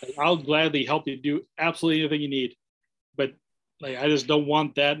 Like, I'll gladly help you do absolutely anything you need, but like I just don't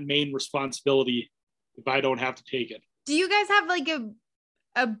want that main responsibility if I don't have to take it. Do you guys have like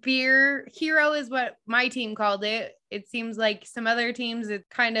a beer hero is what my team called it? It seems like some other teams, it's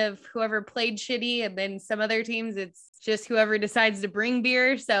kind of whoever played shitty, and then some other teams, it's just whoever decides to bring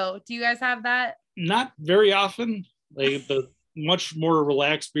beer. So do you guys have that? Not very often. Like the much more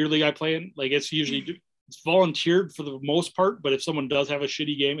relaxed beer league I play in, like it's volunteered for the most part, but if someone does have a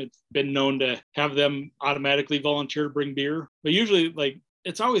shitty game, it's been known to have them automatically volunteer to bring beer. But usually, like,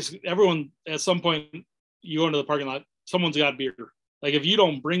 it's always everyone at some point you go into the parking lot, someone's got beer. Like if you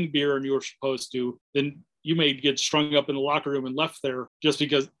don't bring beer and you're supposed to, then you may get strung up in the locker room and left there just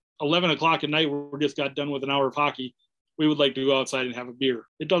because 11 o'clock at night, we just got done with an hour of hockey. We would like to go outside and have a beer.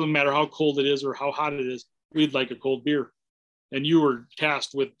 It doesn't matter how cold it is or how hot it is. We'd like a cold beer. And you were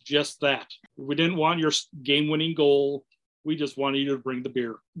tasked with just that. We didn't want your game-winning goal. We just wanted you to bring the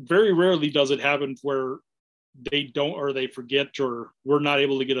beer. Very rarely does it happen where they don't, or they forget, or we're not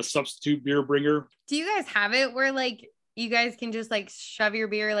able to get a substitute beer bringer. Do you guys have it where like you guys can just like shove your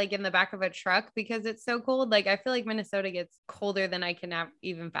beer like in the back of a truck because it's so cold? Like I feel like Minnesota gets colder than I can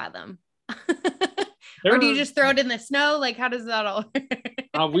even fathom. Or do you just throw it in the snow? Like how does that all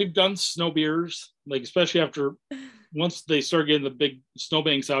work? We've done snow beers, like especially after once they start getting the big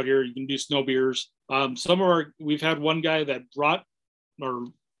snowbanks out here, you can do snow beers. We've had one guy that brought or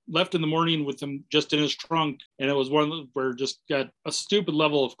left in the morning with him just in his trunk, and it was one of those where just got a stupid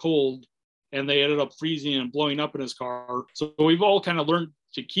level of cold, and they ended up freezing and blowing up in his car. So we've all kind of learned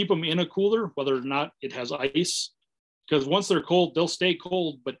to keep them in a cooler, whether or not it has ice, because once they're cold, they'll stay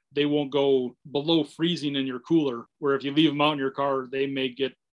cold, but they won't go below freezing in your cooler, where if you leave them out in your car, they may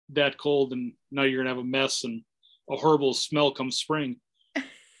get that cold, and now you're going to have a mess and a horrible smell come spring.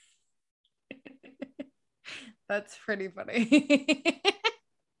 That's pretty funny.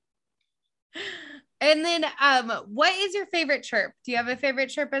 And then what is your favorite chirp? Do you have a favorite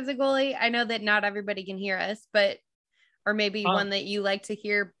chirp as a goalie? I know that not everybody can hear us, but or maybe one that you like to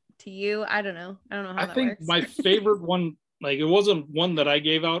hear to you. I don't know how that works. I think my favorite one, like it wasn't one that I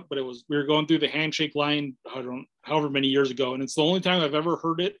gave out, but we were going through the handshake line, however many years ago. And it's the only time I've ever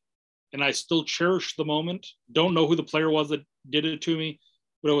heard it. And I still cherish the moment. Don't know who the player was that did it to me,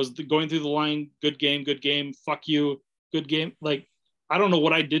 but it was going through the line, good game, fuck you, good game. Like, I don't know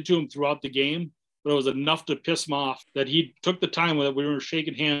what I did to him throughout the game, but it was enough to piss him off that he took the time that we were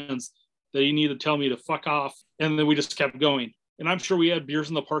shaking hands that he needed to tell me to fuck off. And then we just kept going. And I'm sure we had beers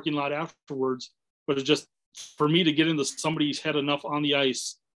in the parking lot afterwards, but it's just for me to get into somebody's head enough on the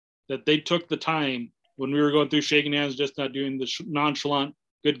ice that they took the time when we were going through shaking hands, just not doing the nonchalant,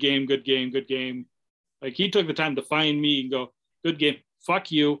 good game. Like he took the time to find me and go, good game,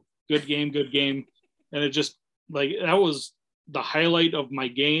 fuck you, good game. And it just like, that was the highlight of my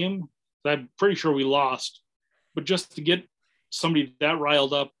game. I'm pretty sure we lost, but just to get somebody that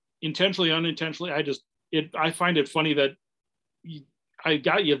riled up, intentionally, unintentionally, I find it funny that I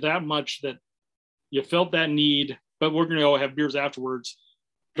got you that much that you felt that need, but we're going to go have beers afterwards.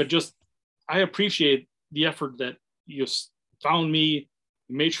 But just, I appreciate the effort that you found me,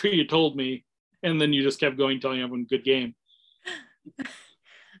 made sure you told me, and then you just kept going, telling everyone good game.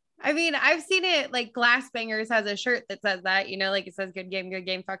 I mean, I've seen it, like Glass Bangers has a shirt that says that, you know, like it says good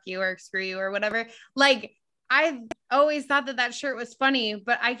game, fuck you, or screw you, or whatever. Like, I've always thought that shirt was funny,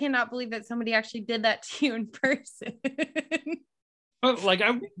 but I cannot believe that somebody actually did that to you in person. But like,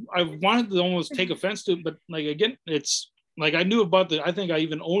 I wanted to almost take offense to it, but like, again, it's like, I knew about I think I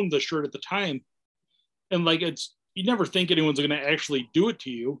even owned the shirt at the time. And like, you never think anyone's going to actually do it to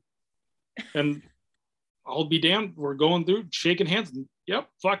you. And I'll be damned. We're going through shaking hands. And, yep.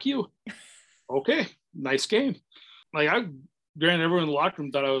 Fuck you. Okay. Nice game. Like granted, everyone in the locker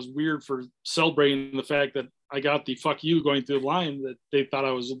room thought I was weird for celebrating the fact that I got the fuck you going through the line, that they thought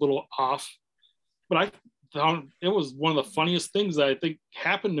I was a little off. But I found it was one of the funniest things that I think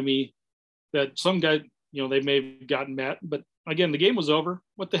happened to me, that some guy, you know, they may have gotten mad, but again, the game was over.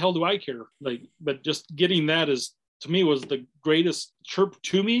 What the hell do I care? Like, but just getting that is to me was the greatest chirp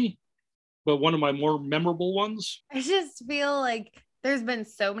to me, but one of my more memorable ones. I just feel like there's been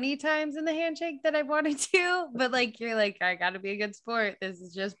so many times in the handshake that I've wanted to, but like, you're like, I got to be a good sport. This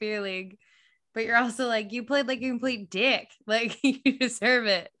is just beer league. But you're also like, you played like a complete dick. Like, you deserve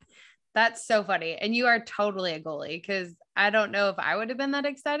it. That's so funny. And you are totally a goalie, because I don't know if I would have been that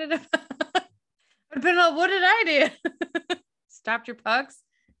excited about it. I'd been like, what did I do? Stopped your pucks?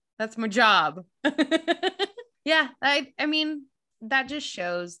 That's my job. Yeah, I mean, that just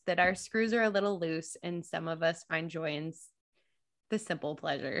shows that our screws are a little loose and some of us find joy in the simple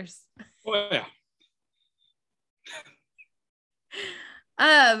pleasures. Oh, yeah.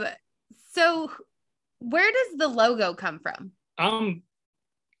 So where does the logo come from?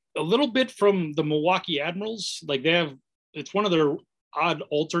 A little bit from the Milwaukee Admirals. Like it's one of their odd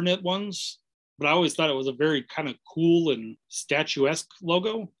alternate ones, but I always thought it was a very kind of cool and statuesque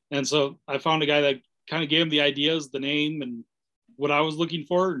logo. And so I found a guy that kind of gave him the ideas, the name, and what I was looking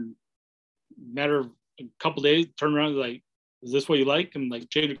for. And matter of a couple days, turned around like, is this what you like? And like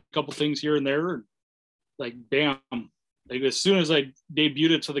changed a couple things here and there. And like, bam. Like as soon as I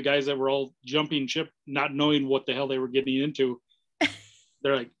debuted it to the guys that were all jumping ship, not knowing what the hell they were getting into,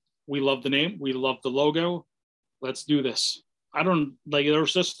 they're like, we love the name. We love the logo. Let's do this. I don't like, there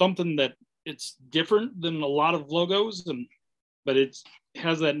was just something that it's different than a lot of logos, but it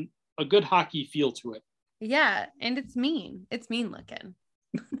has a good hockey feel to it. Yeah. And it's mean looking.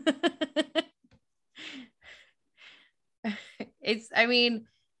 I mean,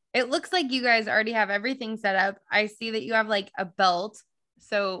 it looks like you guys already have everything set up. I see that you have like a belt.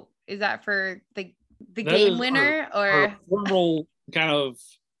 So is that for the game winner or formal kind of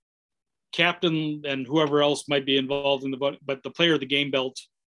captain and whoever else might be involved in but the player of the game belt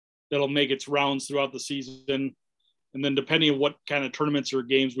that'll make its rounds throughout the season. And then depending on what kind of tournaments or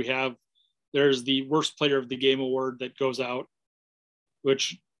games we have, there's the worst player of the game award that goes out,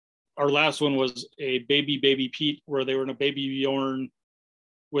 which our last one was a baby Pete, where they were in a baby Bjorn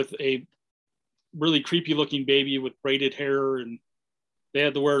with a really creepy looking baby with braided hair. And they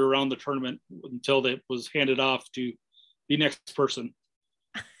had to wear it around the tournament until it was handed off to the next person.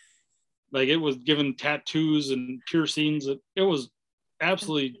 Like it was given tattoos and piercings. It was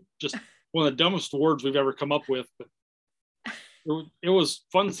absolutely just one of the dumbest awards we've ever come up with. But it was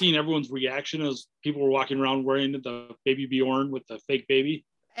fun seeing everyone's reaction as people were walking around wearing the baby Bjorn with the fake baby.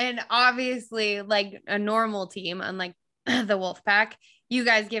 And obviously, like a normal team, unlike the Wolfpack, you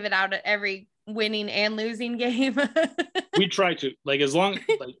guys give it out at every winning and losing game. We try to, like, as long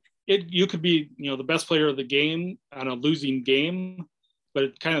like you could be, the best player of the game on a losing game, but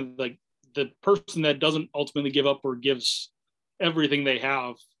it's kind of like the person that doesn't ultimately give up or gives everything they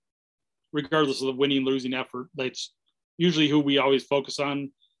have, regardless of the winning, losing effort. That's usually who we always focus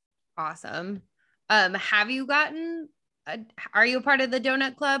on. Awesome. Have you gotten, are you a part of the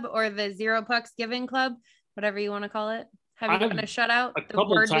Donut Club or the Zero Pucks Giving Club, whatever you want to call it? Have you gotten a shutout? The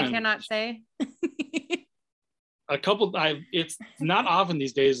word times. We cannot say. It's not often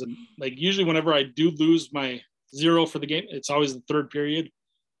these days. And like usually whenever I do lose my zero for the game, it's always the third period.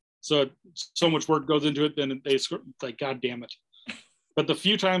 So much work goes into it. Then they like, God damn it. But the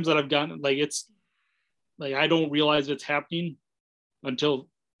few times that I've gotten, like, it's like, I don't realize it's happening until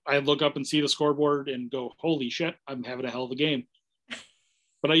I look up and see the scoreboard and go, holy shit, I'm having a hell of a game.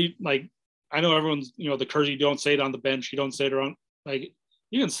 But I know everyone's, the Kersey, don't say it on the bench. You don't say it around. Like,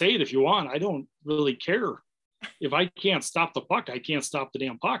 you can say it if you want. I don't really care. If I can't stop the puck, I can't stop the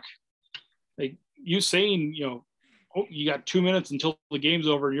damn puck. Like you saying, you got 2 minutes until the game's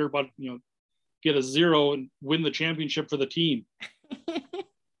over and you're about, get a zero and win the championship for the team.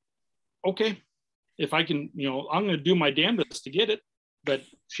 Okay. If I can, I'm going to do my damnedest to get it, but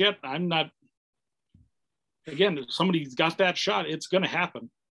shit, I'm not, again, if somebody's got that shot, it's going to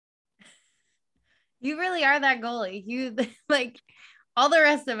happen. You really are that goalie. You like all the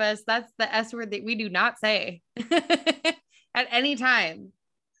rest of us. That's the S word that we do not say at any time.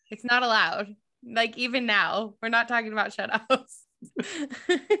 It's not allowed. Like even now, we're not talking about shutouts.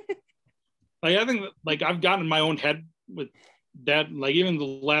 Like I think like I've gotten in my own head with that. Like even the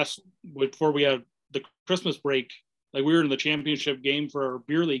last before we had the Christmas break, like we were in the championship game for our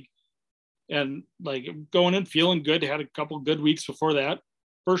beer league, and like going in feeling good. Had a couple good weeks before that.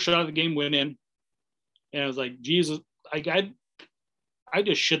 First shot of the game went in, and I was like, Jesus, I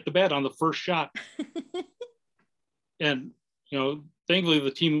just shit the bed on the first shot, and thankfully the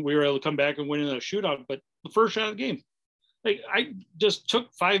team we were able to come back and win in a shootout. But the first shot of the game, like I just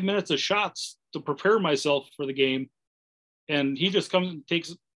took 5 minutes of shots to prepare myself for the game, and he just comes and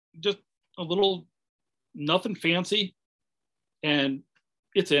takes just a little, nothing fancy, and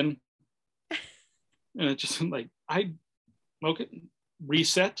it's in. And it's just like okay,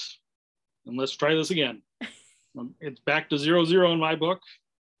 reset, and let's try this again. It's back to 0-0 in my book.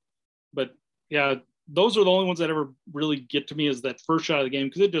 But yeah, those are the only ones that ever really get to me, is that first shot of the game,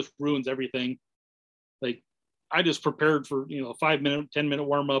 because it just ruins everything. Like, I just prepared for, a 5-minute, 10-minute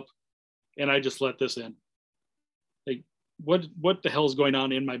warm up, and I just let this in. Like, what the hell is going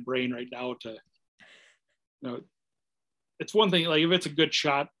on in my brain right now? It's one thing, like, if it's a good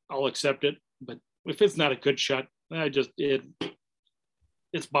shot, I'll accept it. But if it's not a good shot, it's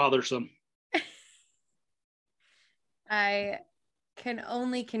bothersome. I can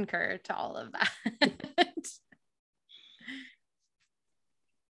only concur to all of that.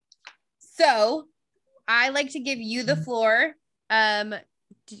 So I like to give you the floor,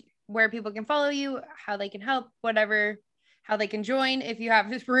 where people can follow you, how they can help, whatever, how they can join. If you have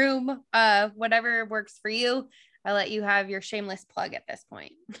this room, whatever works for you. I'll let you have your shameless plug at this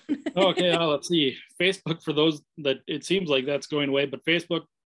point. Okay, let's see. Facebook, for those that it seems like that's going away, but Facebook,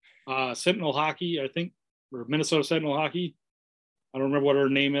 Sentinel Hockey, I think, or Minnesota Sentinel Hockey. I don't remember what her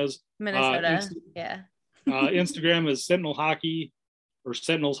name is. Minnesota, yeah. Instagram is Sentinel Hockey or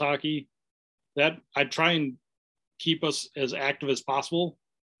Sentinels Hockey. That I try and keep us as active as possible.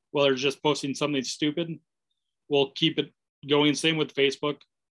 Whether it's just posting something stupid, we'll keep it going. Same with Facebook.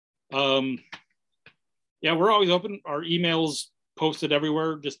 Yeah, we're always open. Our emails posted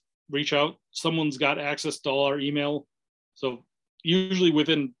everywhere. Just reach out. Someone's got access to all our email. So usually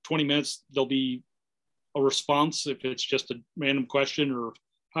within 20 minutes, there'll be a response. If it's just a random question or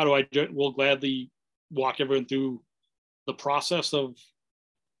how do I do it, we'll gladly walk everyone through the process of,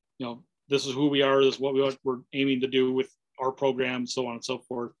 this is who we are, this is what we're aiming to do with our program, so on and so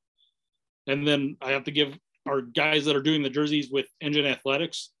forth. And then I have to give our guys that are doing the jerseys with Engine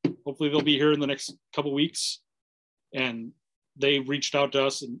Athletics, hopefully they'll be here in the next couple weeks. And they reached out to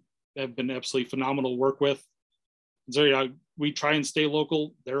us and have been absolutely phenomenal to work with. So we try and stay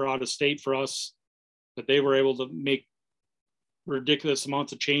local. They're out of state for us, but they were able to make ridiculous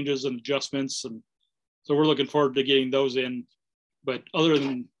amounts of changes and adjustments. And so we're looking forward to getting those in. But other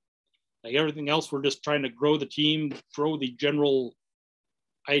than everything else, we're just trying to grow the team, grow the general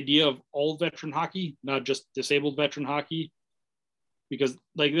idea of all veteran hockey, not just disabled veteran hockey, because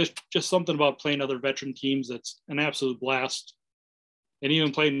there's just something about playing other veteran teams that's an absolute blast. And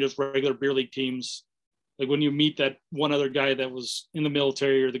even playing just regular beer league teams, like when you meet that one other guy that was in the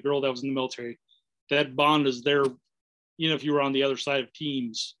military or the girl that was in the military, that bond is there, even if you were on the other side of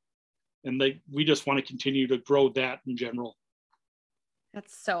teams. And we just want to continue to grow that in general.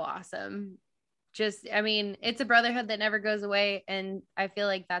 That's so awesome. It's a brotherhood that never goes away. And I feel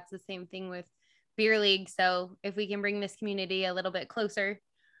like that's the same thing with beer league. So if we can bring this community a little bit closer,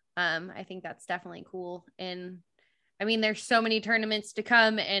 I think that's definitely cool. And there's so many tournaments to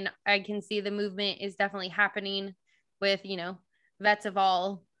come, and I can see the movement is definitely happening with, vets of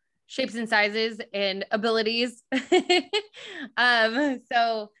all shapes and sizes and abilities.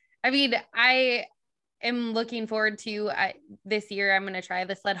 So, I am looking forward to this year. I'm going to try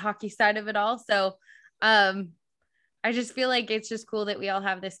the sled hockey side of it all. So, I just feel like it's just cool that we all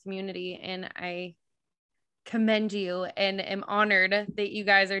have this community, and I commend you and am honored that you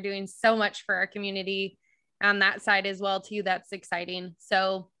guys are doing so much for our community on that side as well too. That's exciting.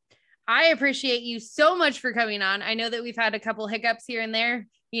 So I appreciate you so much for coming on. I know that we've had a couple hiccups here and there,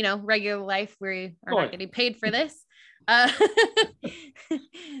 regular life, we are not getting paid for this.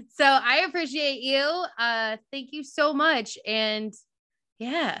 So I appreciate you. Thank you so much. And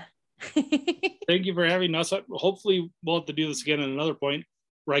yeah. Thank you for having us. Hopefully we'll have to do this again at another point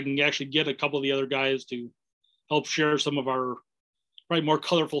where I can actually get a couple of the other guys to help share some of our probably more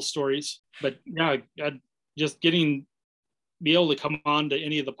colorful stories. But yeah, just be able to come on to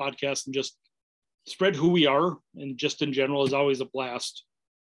any of the podcasts and just spread who we are and just in general is always a blast.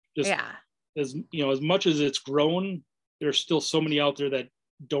 As much as it's grown, there's still so many out there that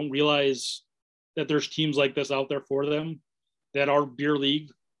don't realize that there's teams like this out there for them that are beer league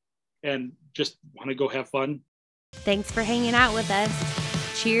and just want to go have fun. Thanks for hanging out with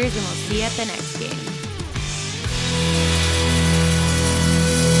us. Cheers, and we'll see you at the next game.